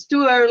it's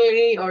too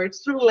early or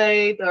it's too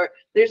late, or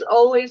there's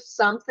always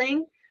something.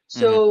 Hmm.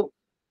 So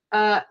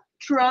uh,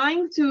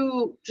 trying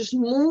to just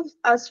move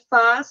as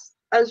fast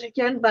as you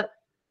can, but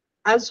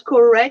as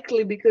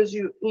correctly, because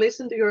you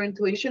listen to your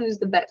intuition, is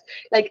the best.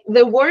 Like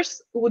the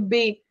worst would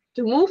be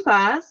to move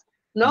fast,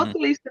 not Hmm. to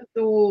listen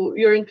to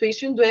your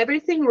intuition, do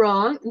everything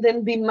wrong,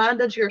 then be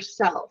mad at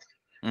yourself.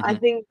 I Hmm.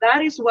 think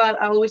that is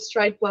what I always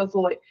try to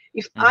avoid.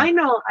 If Hmm. I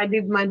know I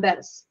did my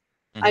best,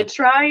 I Hmm.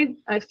 tried,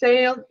 I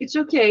failed, it's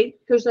okay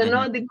because I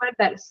know Hmm. I did my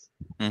best.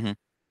 Hmm.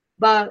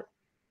 But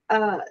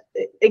uh,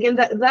 again,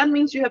 that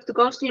means you have to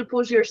constantly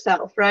push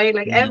yourself, right?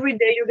 Like Hmm. every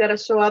day you gotta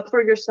show up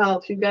for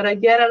yourself. You gotta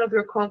get out of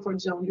your comfort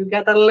zone. You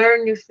gotta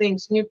learn new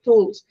things, new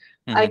tools.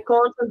 I Hmm.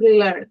 constantly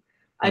learn.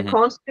 I Hmm.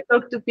 constantly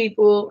talk to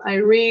people. I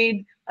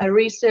read. I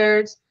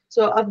research.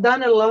 So I've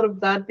done a lot of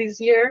that this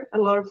year, a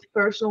lot of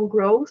personal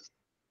growth.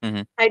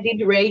 Mhm. I did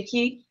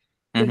Reiki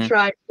to Mhm.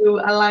 try to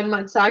align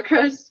my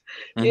chakras,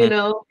 Mhm.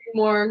 be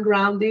more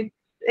grounded.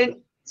 And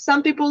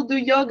some people do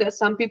yoga,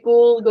 some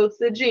people go to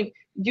the gym.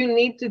 You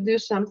need to do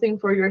something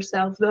for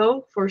yourself,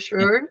 though, for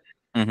sure.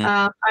 Mhm.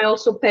 I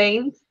also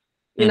paint.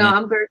 Mhm.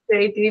 I'm very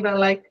creative. I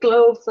like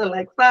clothes, I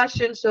like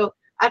fashion. So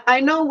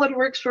I know what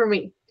works for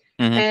me.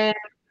 Mhm. And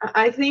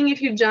I think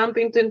if you jump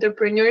into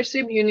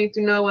entrepreneurship, you need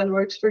to know what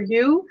works for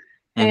you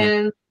Mhm.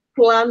 and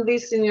plan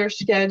this in your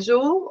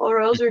schedule, or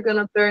else you're going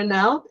to burn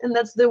out. And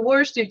that's the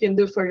worst you can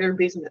do for your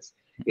business.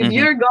 If Mhm.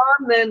 you're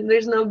gone, then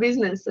there's no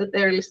business at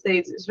the early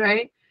stages,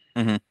 right?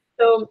 Mhm.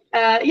 So,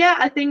 yeah,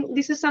 I think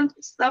this is some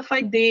stuff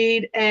I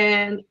did,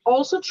 and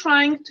also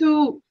trying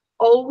to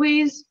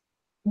always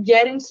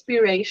get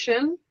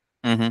inspiration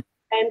Mhm.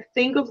 and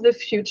think of the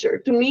future.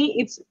 To me,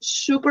 it's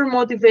super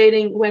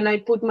motivating when I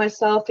put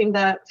myself in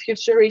that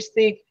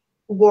futuristic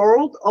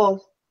world of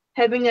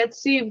having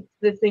achieved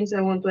the things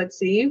I want to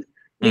achieve.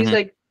 This Mhm.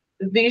 like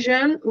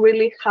vision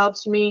really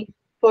helps me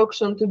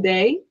focus on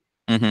today.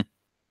 Mhm.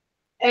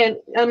 And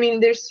I mean,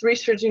 there's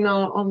research,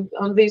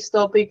 on this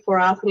topic for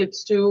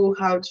athletes too,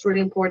 how it's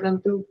really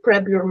important to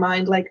prep your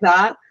mind like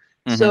that.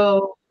 Mhm.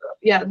 So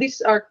yeah,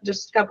 these are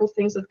just a couple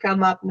things that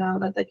come up now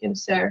that I can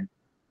share.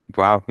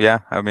 Wow. Yeah.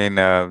 I mean,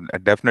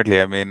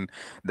 definitely. I mean,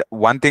 the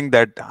one thing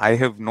that I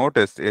have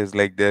noticed is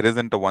like there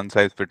isn't a one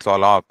size fits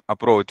all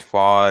approach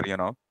for,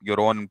 your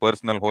own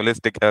personal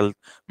holistic health,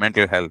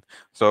 mental health.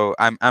 So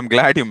I'm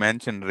glad you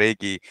mentioned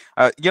Reiki.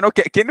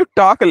 Can you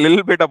talk a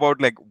little bit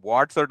about like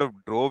what sort of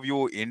drove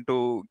you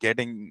into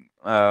getting,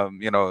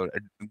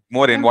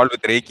 more involved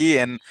with Reiki,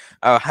 and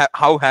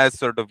how has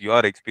sort of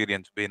your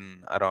experience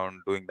been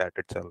around doing that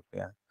itself?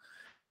 Yeah.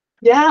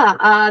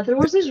 Yeah, there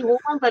was this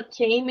woman that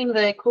came in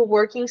the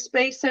co-working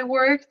space I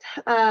worked,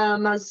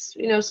 as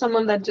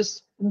someone that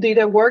just did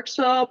a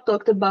workshop,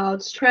 talked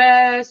about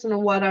stress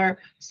and what are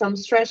some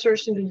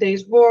stressors in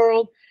today's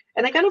world,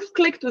 and I kind of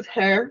clicked with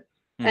her.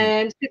 Mm-hmm.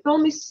 And she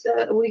told me,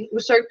 we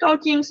started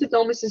talking. She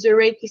told me she's a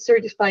Reiki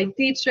certified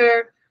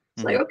teacher.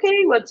 It's like, Mm-hmm.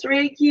 okay, what's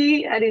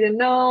Reiki? I didn't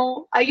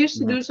know. I used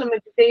to Mm-hmm. do some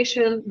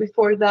meditation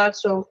before that,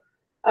 so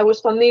I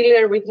was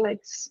familiar with like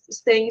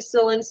staying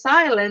still in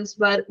silence,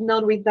 but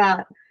not with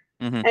that.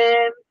 Mm-hmm.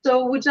 And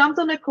so we jumped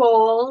on a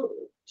call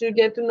to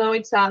get to know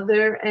each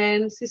other.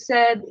 And she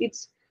said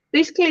it's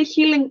basically a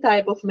healing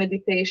type of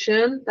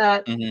meditation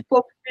that Mm-hmm.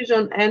 focuses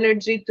on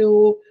energy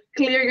to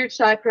clear your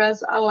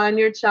chakras, align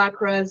your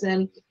chakras.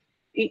 And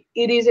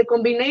it is a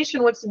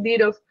combination, what's a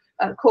bit of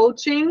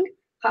coaching,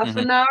 Mm-hmm.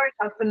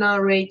 half an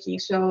hour Reiki.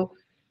 So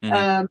Mm-hmm.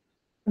 um,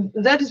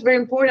 that is very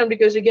important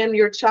because, again,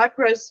 your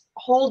chakras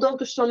hold on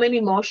to so many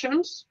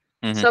emotions.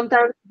 Mm-hmm.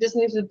 Sometimes you just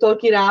need to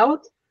talk it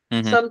out.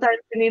 Mm-hmm. Sometimes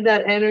you need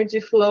that energy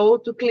flow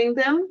to clean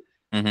them,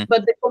 Mm-hmm.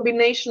 but the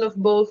combination of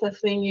both, I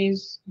think,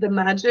 is the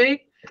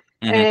magic.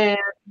 Mm-hmm. And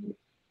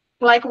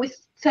like with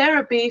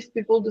therapy, if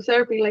people do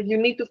therapy, like you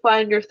need to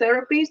find your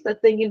therapist. I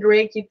think in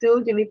Reiki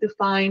too, you need to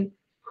find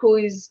who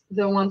is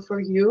the one for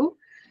you.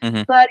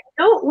 Mm-hmm. But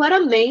what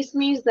amazed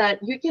me is that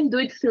you can do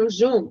it through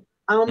Zoom.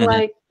 I'm Mm-hmm.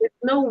 like, there's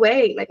no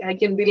way. Like I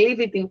can believe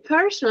it in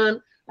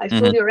person. I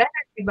feel Mm-hmm. your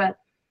energy, but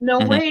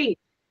no Mm-hmm. way.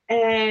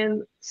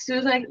 And she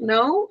was like,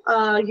 no,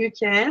 you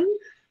can.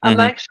 I'm Mm-hmm.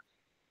 actually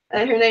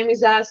her name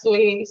is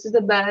Ashley. She's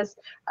the best.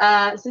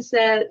 She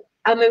said,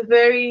 I'm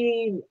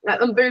very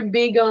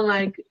big on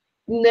like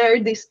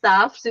nerdy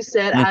stuff. She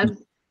said, Mm-hmm. I've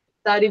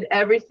studied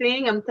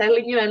everything. I'm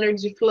telling you,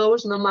 energy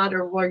flows no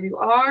matter where you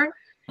are,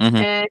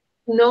 Mm-hmm. and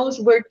knows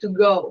where to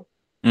go.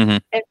 Mm-hmm.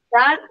 And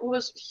that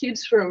was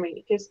huge for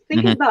me because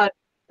think Mm-hmm. about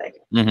it, like,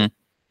 Mm-hmm.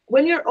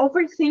 when you're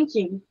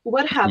overthinking,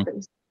 what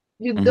happens?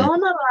 You Mm-hmm.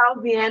 don't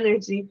allow the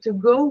energy to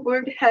go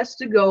where it has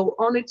to go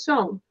on its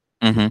own.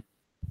 Mm-hmm.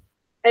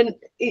 And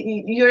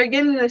you're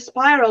getting in a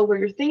spiral where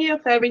you're thinking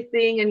of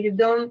everything and you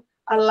don't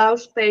allow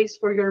space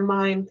for your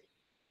mind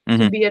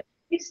to Mm-hmm. be at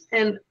peace.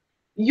 And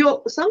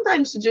you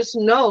sometimes you just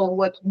know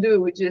what to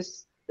do,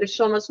 just there's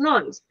so much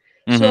noise.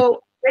 Mm-hmm.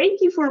 So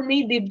Reiki for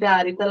me did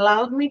that. It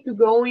allowed me to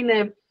go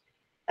in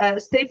a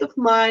state of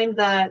mind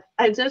that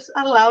I just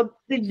allowed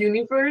the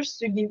universe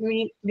to give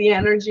me the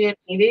energy I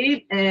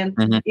needed, and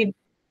Mm-hmm. it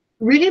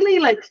really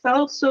like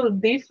felt so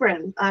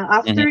different. Mm-hmm.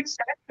 After each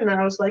session,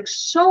 I was like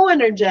so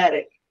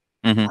energetic.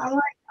 Mm-hmm. I'm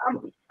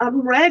like,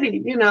 I'm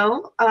ready.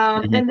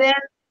 Mm-hmm. And then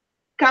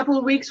a couple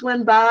of weeks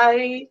went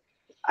by,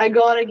 I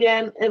got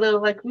again a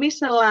little like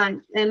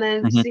misaligned, and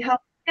then Mm-hmm. see how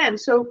again.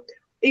 So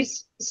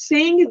it's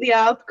seeing the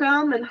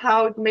outcome and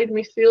how it made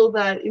me feel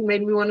that it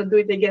made me want to do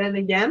it again and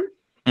again.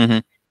 Mm-hmm.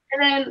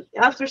 And then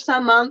after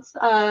some months,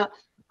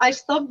 I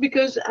stopped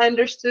because I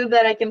understood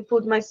that I can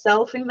put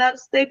myself in that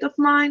state of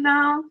mind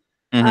now.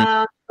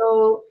 Mm-hmm.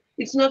 So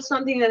it's not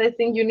something that I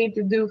think you need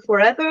to do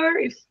forever.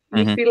 If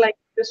you Mm-hmm. feel like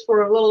this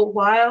for a little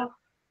while,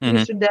 you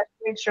Mm-hmm. should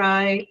definitely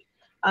try.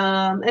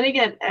 And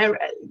again,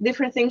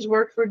 different things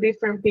work for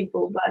different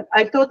people, but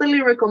I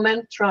totally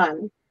recommend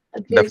trying.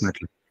 At least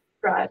Definitely.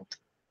 try.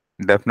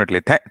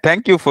 Definitely.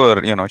 Thank you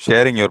for,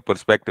 sharing your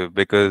perspective,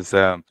 because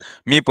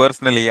me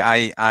personally,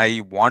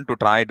 I want to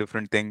try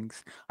different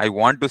things. I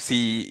want to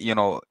see,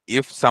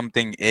 if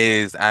something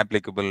is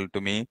applicable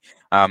to me.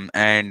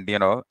 And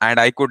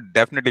I could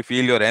definitely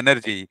feel your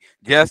energy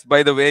just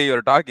by the way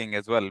you're talking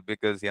as well,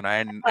 because, and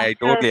I Yeah.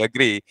 totally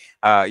agree.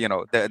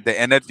 The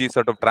energy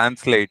sort of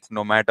translates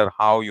no matter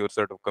how you're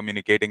sort of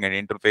communicating and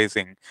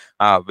interfacing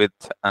with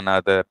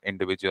another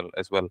individual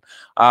as well.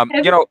 Um,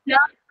 Have you you know,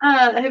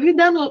 have you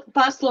done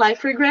past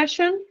life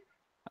regression?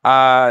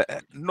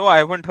 no, I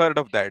haven't heard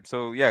of that.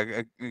 So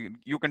yeah,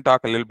 you can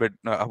talk a little bit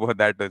about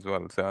that as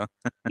well. So.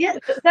 Yeah,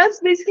 that's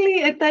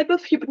basically a type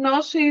of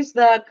hypnosis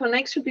that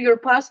connects you to your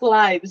past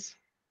lives,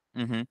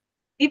 Mm-hmm.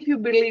 if you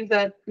believe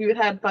that you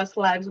had past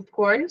lives, of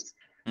course.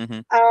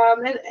 Mm-hmm.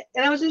 And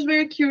I was just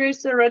very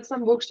curious. I read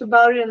some books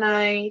about it and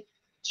I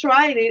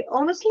tried it.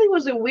 Honestly, it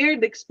was a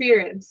weird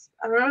experience.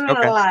 I'm not gonna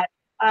Okay. lie.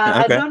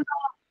 I Okay. don't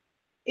know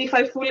if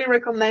I fully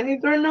recommend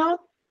it or not,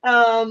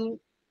 um,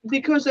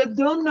 because I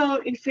don't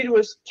know if it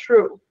was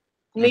true.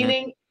 Mm-hmm.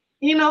 Meaning,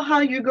 you know how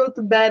you go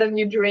to bed and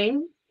you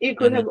dream? It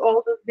could Mm-hmm. have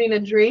always been a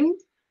dream,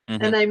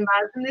 Mm-hmm. and I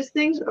imagine these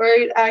things, or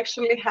it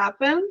actually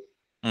happened.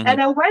 Mm-hmm.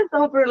 And I went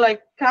over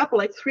like couple,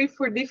 like three,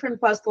 four different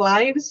past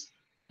lives.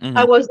 I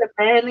Mm-hmm. was a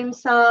man in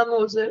some, I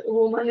was a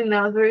woman in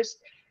others.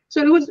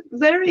 So it was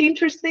very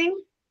interesting.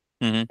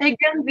 Mm-hmm.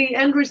 Again, the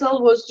end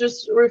result was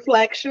just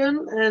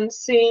reflection and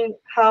seeing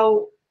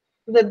how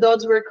the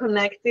dots were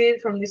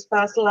connected from these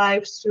past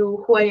lives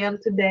to who I am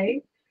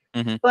today.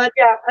 Mm-hmm. But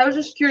yeah, I was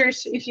just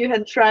curious if you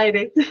had tried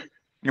it.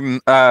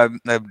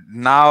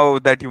 Now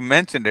that you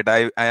mentioned it,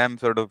 I am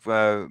sort of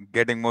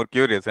getting more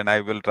curious, and I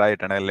will try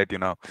it, and I'll let you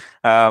know,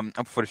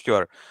 for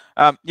sure.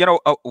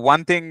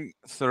 One thing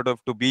sort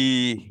of to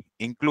be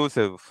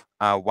inclusive,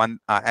 I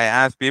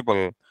ask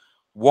people,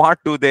 what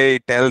do they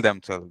tell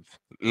themselves?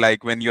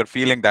 Like when you're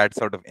feeling that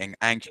sort of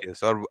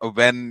anxious, or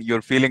when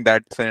you're feeling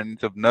that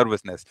sense of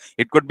nervousness.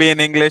 It could be in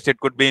English, it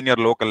could be in your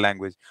local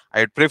language.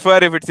 I'd prefer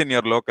if it's in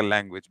your local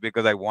language,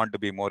 because I want to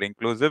be more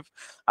inclusive.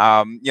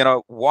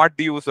 What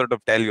do you sort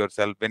of tell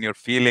yourself when you're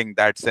feeling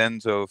that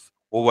sense of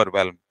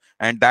overwhelm,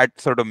 and that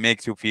sort of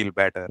makes you feel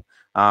better?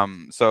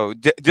 So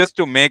just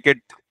to make it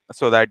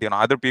so that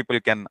other people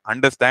can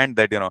understand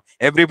that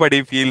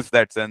everybody feels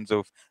that sense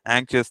of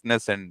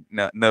anxiousness and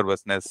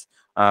nervousness,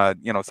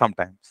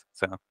 sometimes.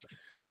 So.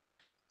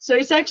 So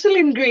it's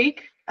actually in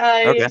Greek.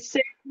 I Okay.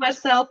 say to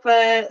myself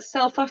a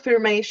self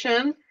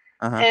affirmation,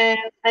 Uh-huh. and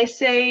I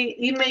say,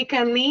 Είμαι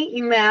ικανή,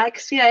 είμαι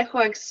άξια, έχω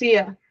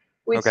αξία,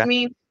 which Okay.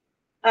 means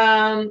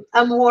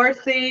I'm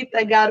worth it,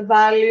 I got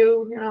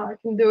value, I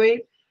can do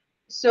it.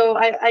 So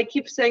I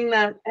keep saying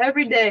that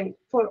every day.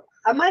 For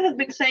I might have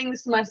been saying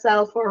this to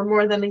myself for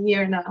more than a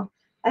year now.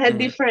 I had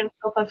Mm-hmm. different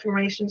self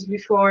affirmations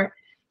before.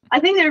 I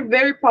think they're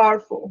very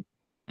powerful,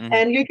 Mm-hmm.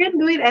 and you can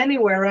do it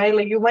anywhere, right?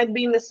 Like you might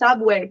be in the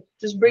subway,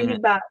 just bring Mm-hmm.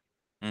 it back.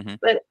 Mm-hmm.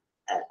 But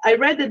I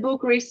read a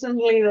book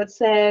recently that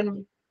said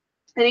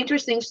an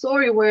interesting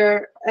story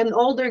where an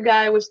older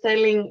guy was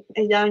telling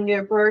a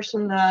younger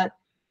person that,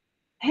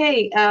 "Hey,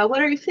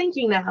 what are you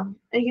thinking now?"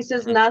 And he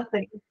says,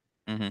 "Nothing."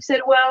 Mm-hmm. He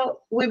said, "Well,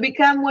 we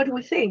become what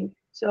we think.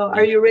 So are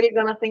Mm-hmm. you really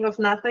gonna think of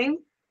nothing?"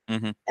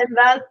 Mm-hmm. And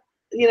that,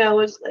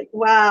 was like,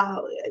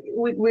 wow,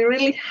 we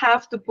really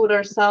have to put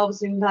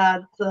ourselves in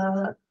that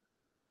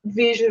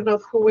vision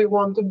of who we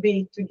want to be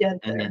to get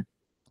Mm-hmm. there.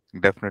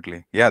 Definitely.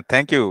 Yeah.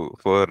 Thank you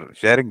for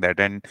sharing that.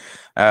 And,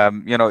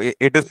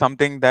 it is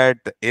something that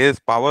is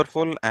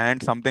powerful, and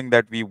something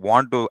that we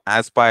want to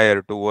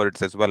aspire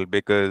towards as well,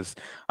 because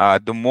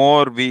the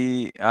more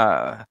we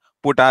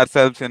put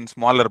ourselves in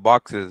smaller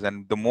boxes,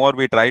 and the more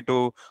we try to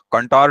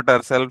contort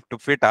ourselves to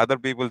fit other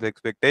people's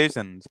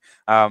expectations,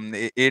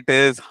 it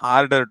is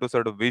harder to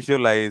sort of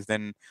visualize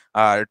and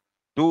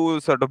to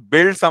sort of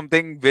build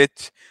something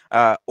which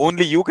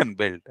only you can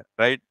build,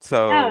 right?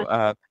 So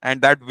Yeah,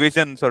 and that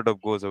vision sort of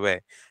goes away.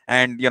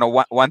 And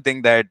one thing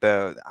that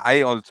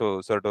I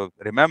also sort of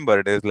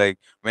remembered is, like,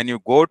 when you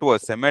go to a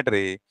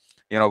cemetery,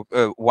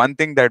 one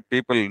thing that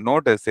people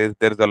notice is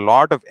there's a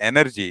lot of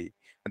energy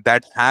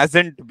that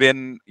hasn't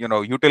been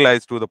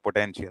utilized to the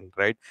potential,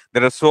 right?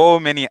 There are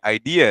so many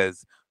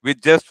ideas which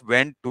just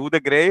went to the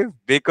grave,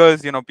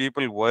 because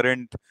people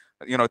weren't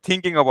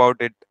thinking about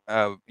it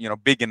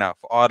big enough,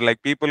 or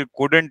like people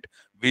couldn't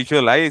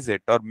visualize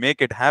it or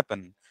make it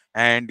happen.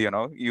 And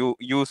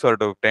you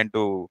sort of tend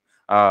to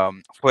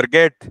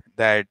forget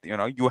that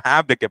you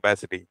have the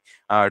capacity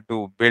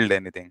to build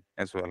anything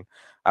as well.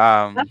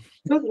 um,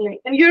 absolutely.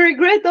 And you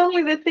regret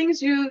only the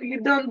things you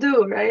don't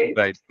do, right?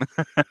 right.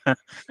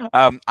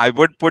 I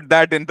would put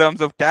that in terms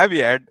of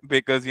caveat,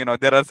 because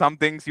there are some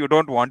things you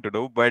don't want to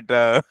do, but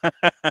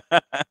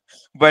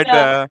but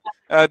Yeah.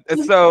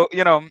 so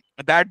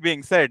that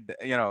being said,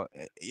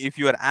 if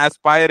you are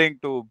aspiring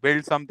to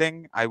build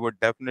something, I would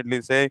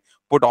definitely say,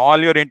 put all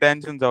your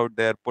intentions out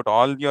there, put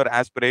all your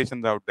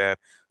aspirations out there.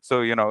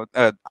 So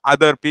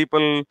other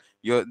people,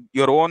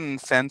 your own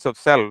sense of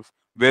self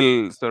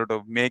will sort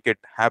of make it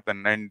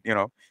happen, and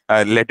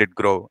let it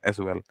grow as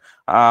well.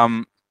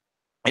 um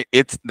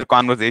it's the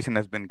conversation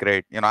has been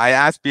great. I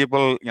ask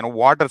people,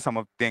 what are some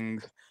of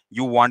things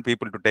you want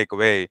people to take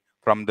away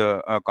from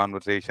the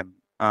conversation?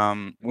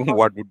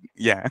 What would,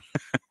 yeah.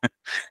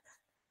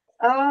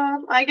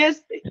 I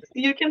guess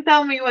you can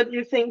tell me what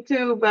you think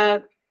too,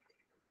 but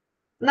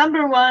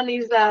number one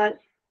is that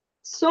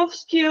soft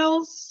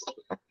skills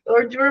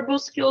or durable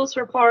skills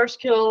or power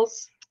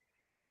skills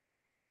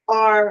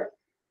are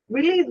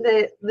really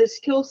the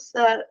skills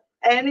that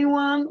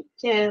anyone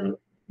can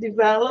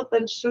develop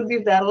and should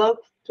develop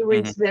to Hmm.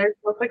 reach their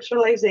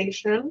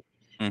self-actualization.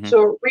 Hmm.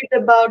 So read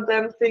about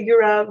them,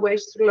 figure out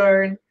ways to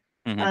learn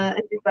Hmm.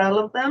 and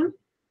develop them.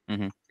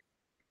 Hmm.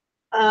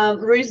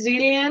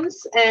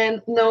 Resilience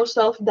and no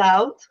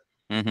self-doubt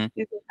Hmm.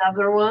 is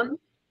another one.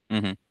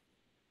 Hmm.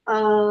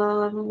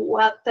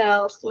 What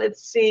else?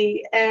 Let's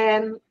see.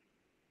 And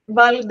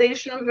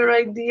validation of your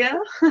idea,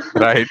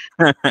 Right.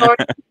 or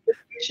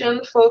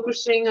vision,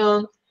 focusing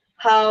on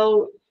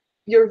how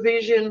your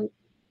vision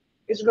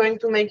is going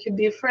to make you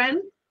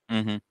different,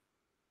 Hmm.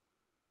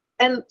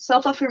 and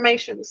self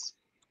affirmations.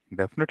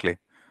 Definitely.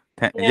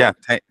 Yeah,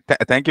 Yeah,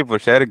 thank you for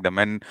sharing them.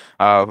 And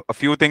a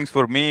few things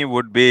for me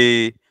would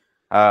be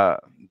uh,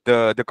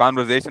 the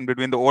conversation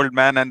between the old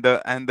man and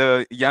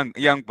the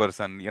young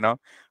person.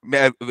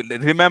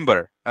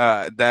 Remember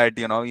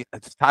that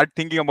start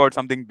thinking about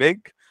something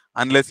big.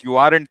 Unless you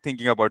aren't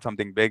thinking about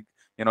something big,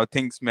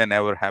 things may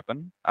never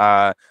happen.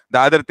 The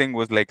other thing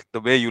was like the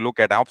way you look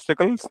at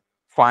obstacles,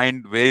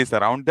 find ways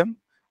around them.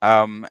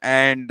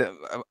 And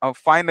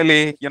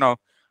finally,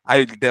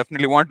 I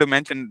definitely want to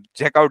mention,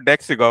 check out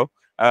Dextego.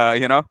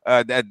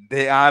 That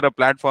they are a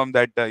platform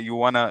that you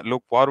want to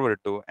look forward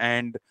to.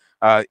 And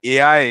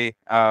AI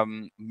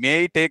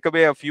may take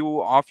away a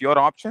few of your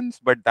options,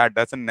 but that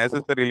doesn't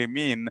necessarily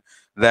mean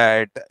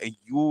that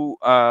you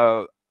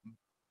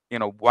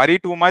worry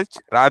too much.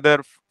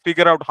 Rather,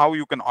 figure out how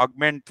you can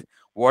augment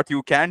what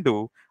you can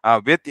do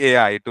with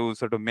AI to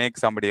sort of make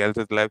somebody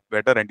else's life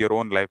better and your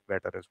own life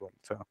better as well.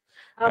 So,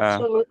 uh,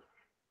 absolutely.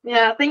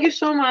 Yeah, thank you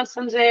so much,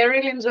 Sanjay. I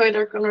really enjoyed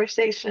our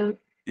conversation.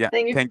 yeah,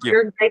 Thank you thank for you.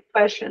 your great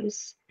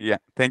questions. Yeah,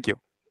 thank you.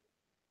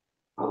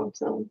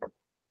 Awesome.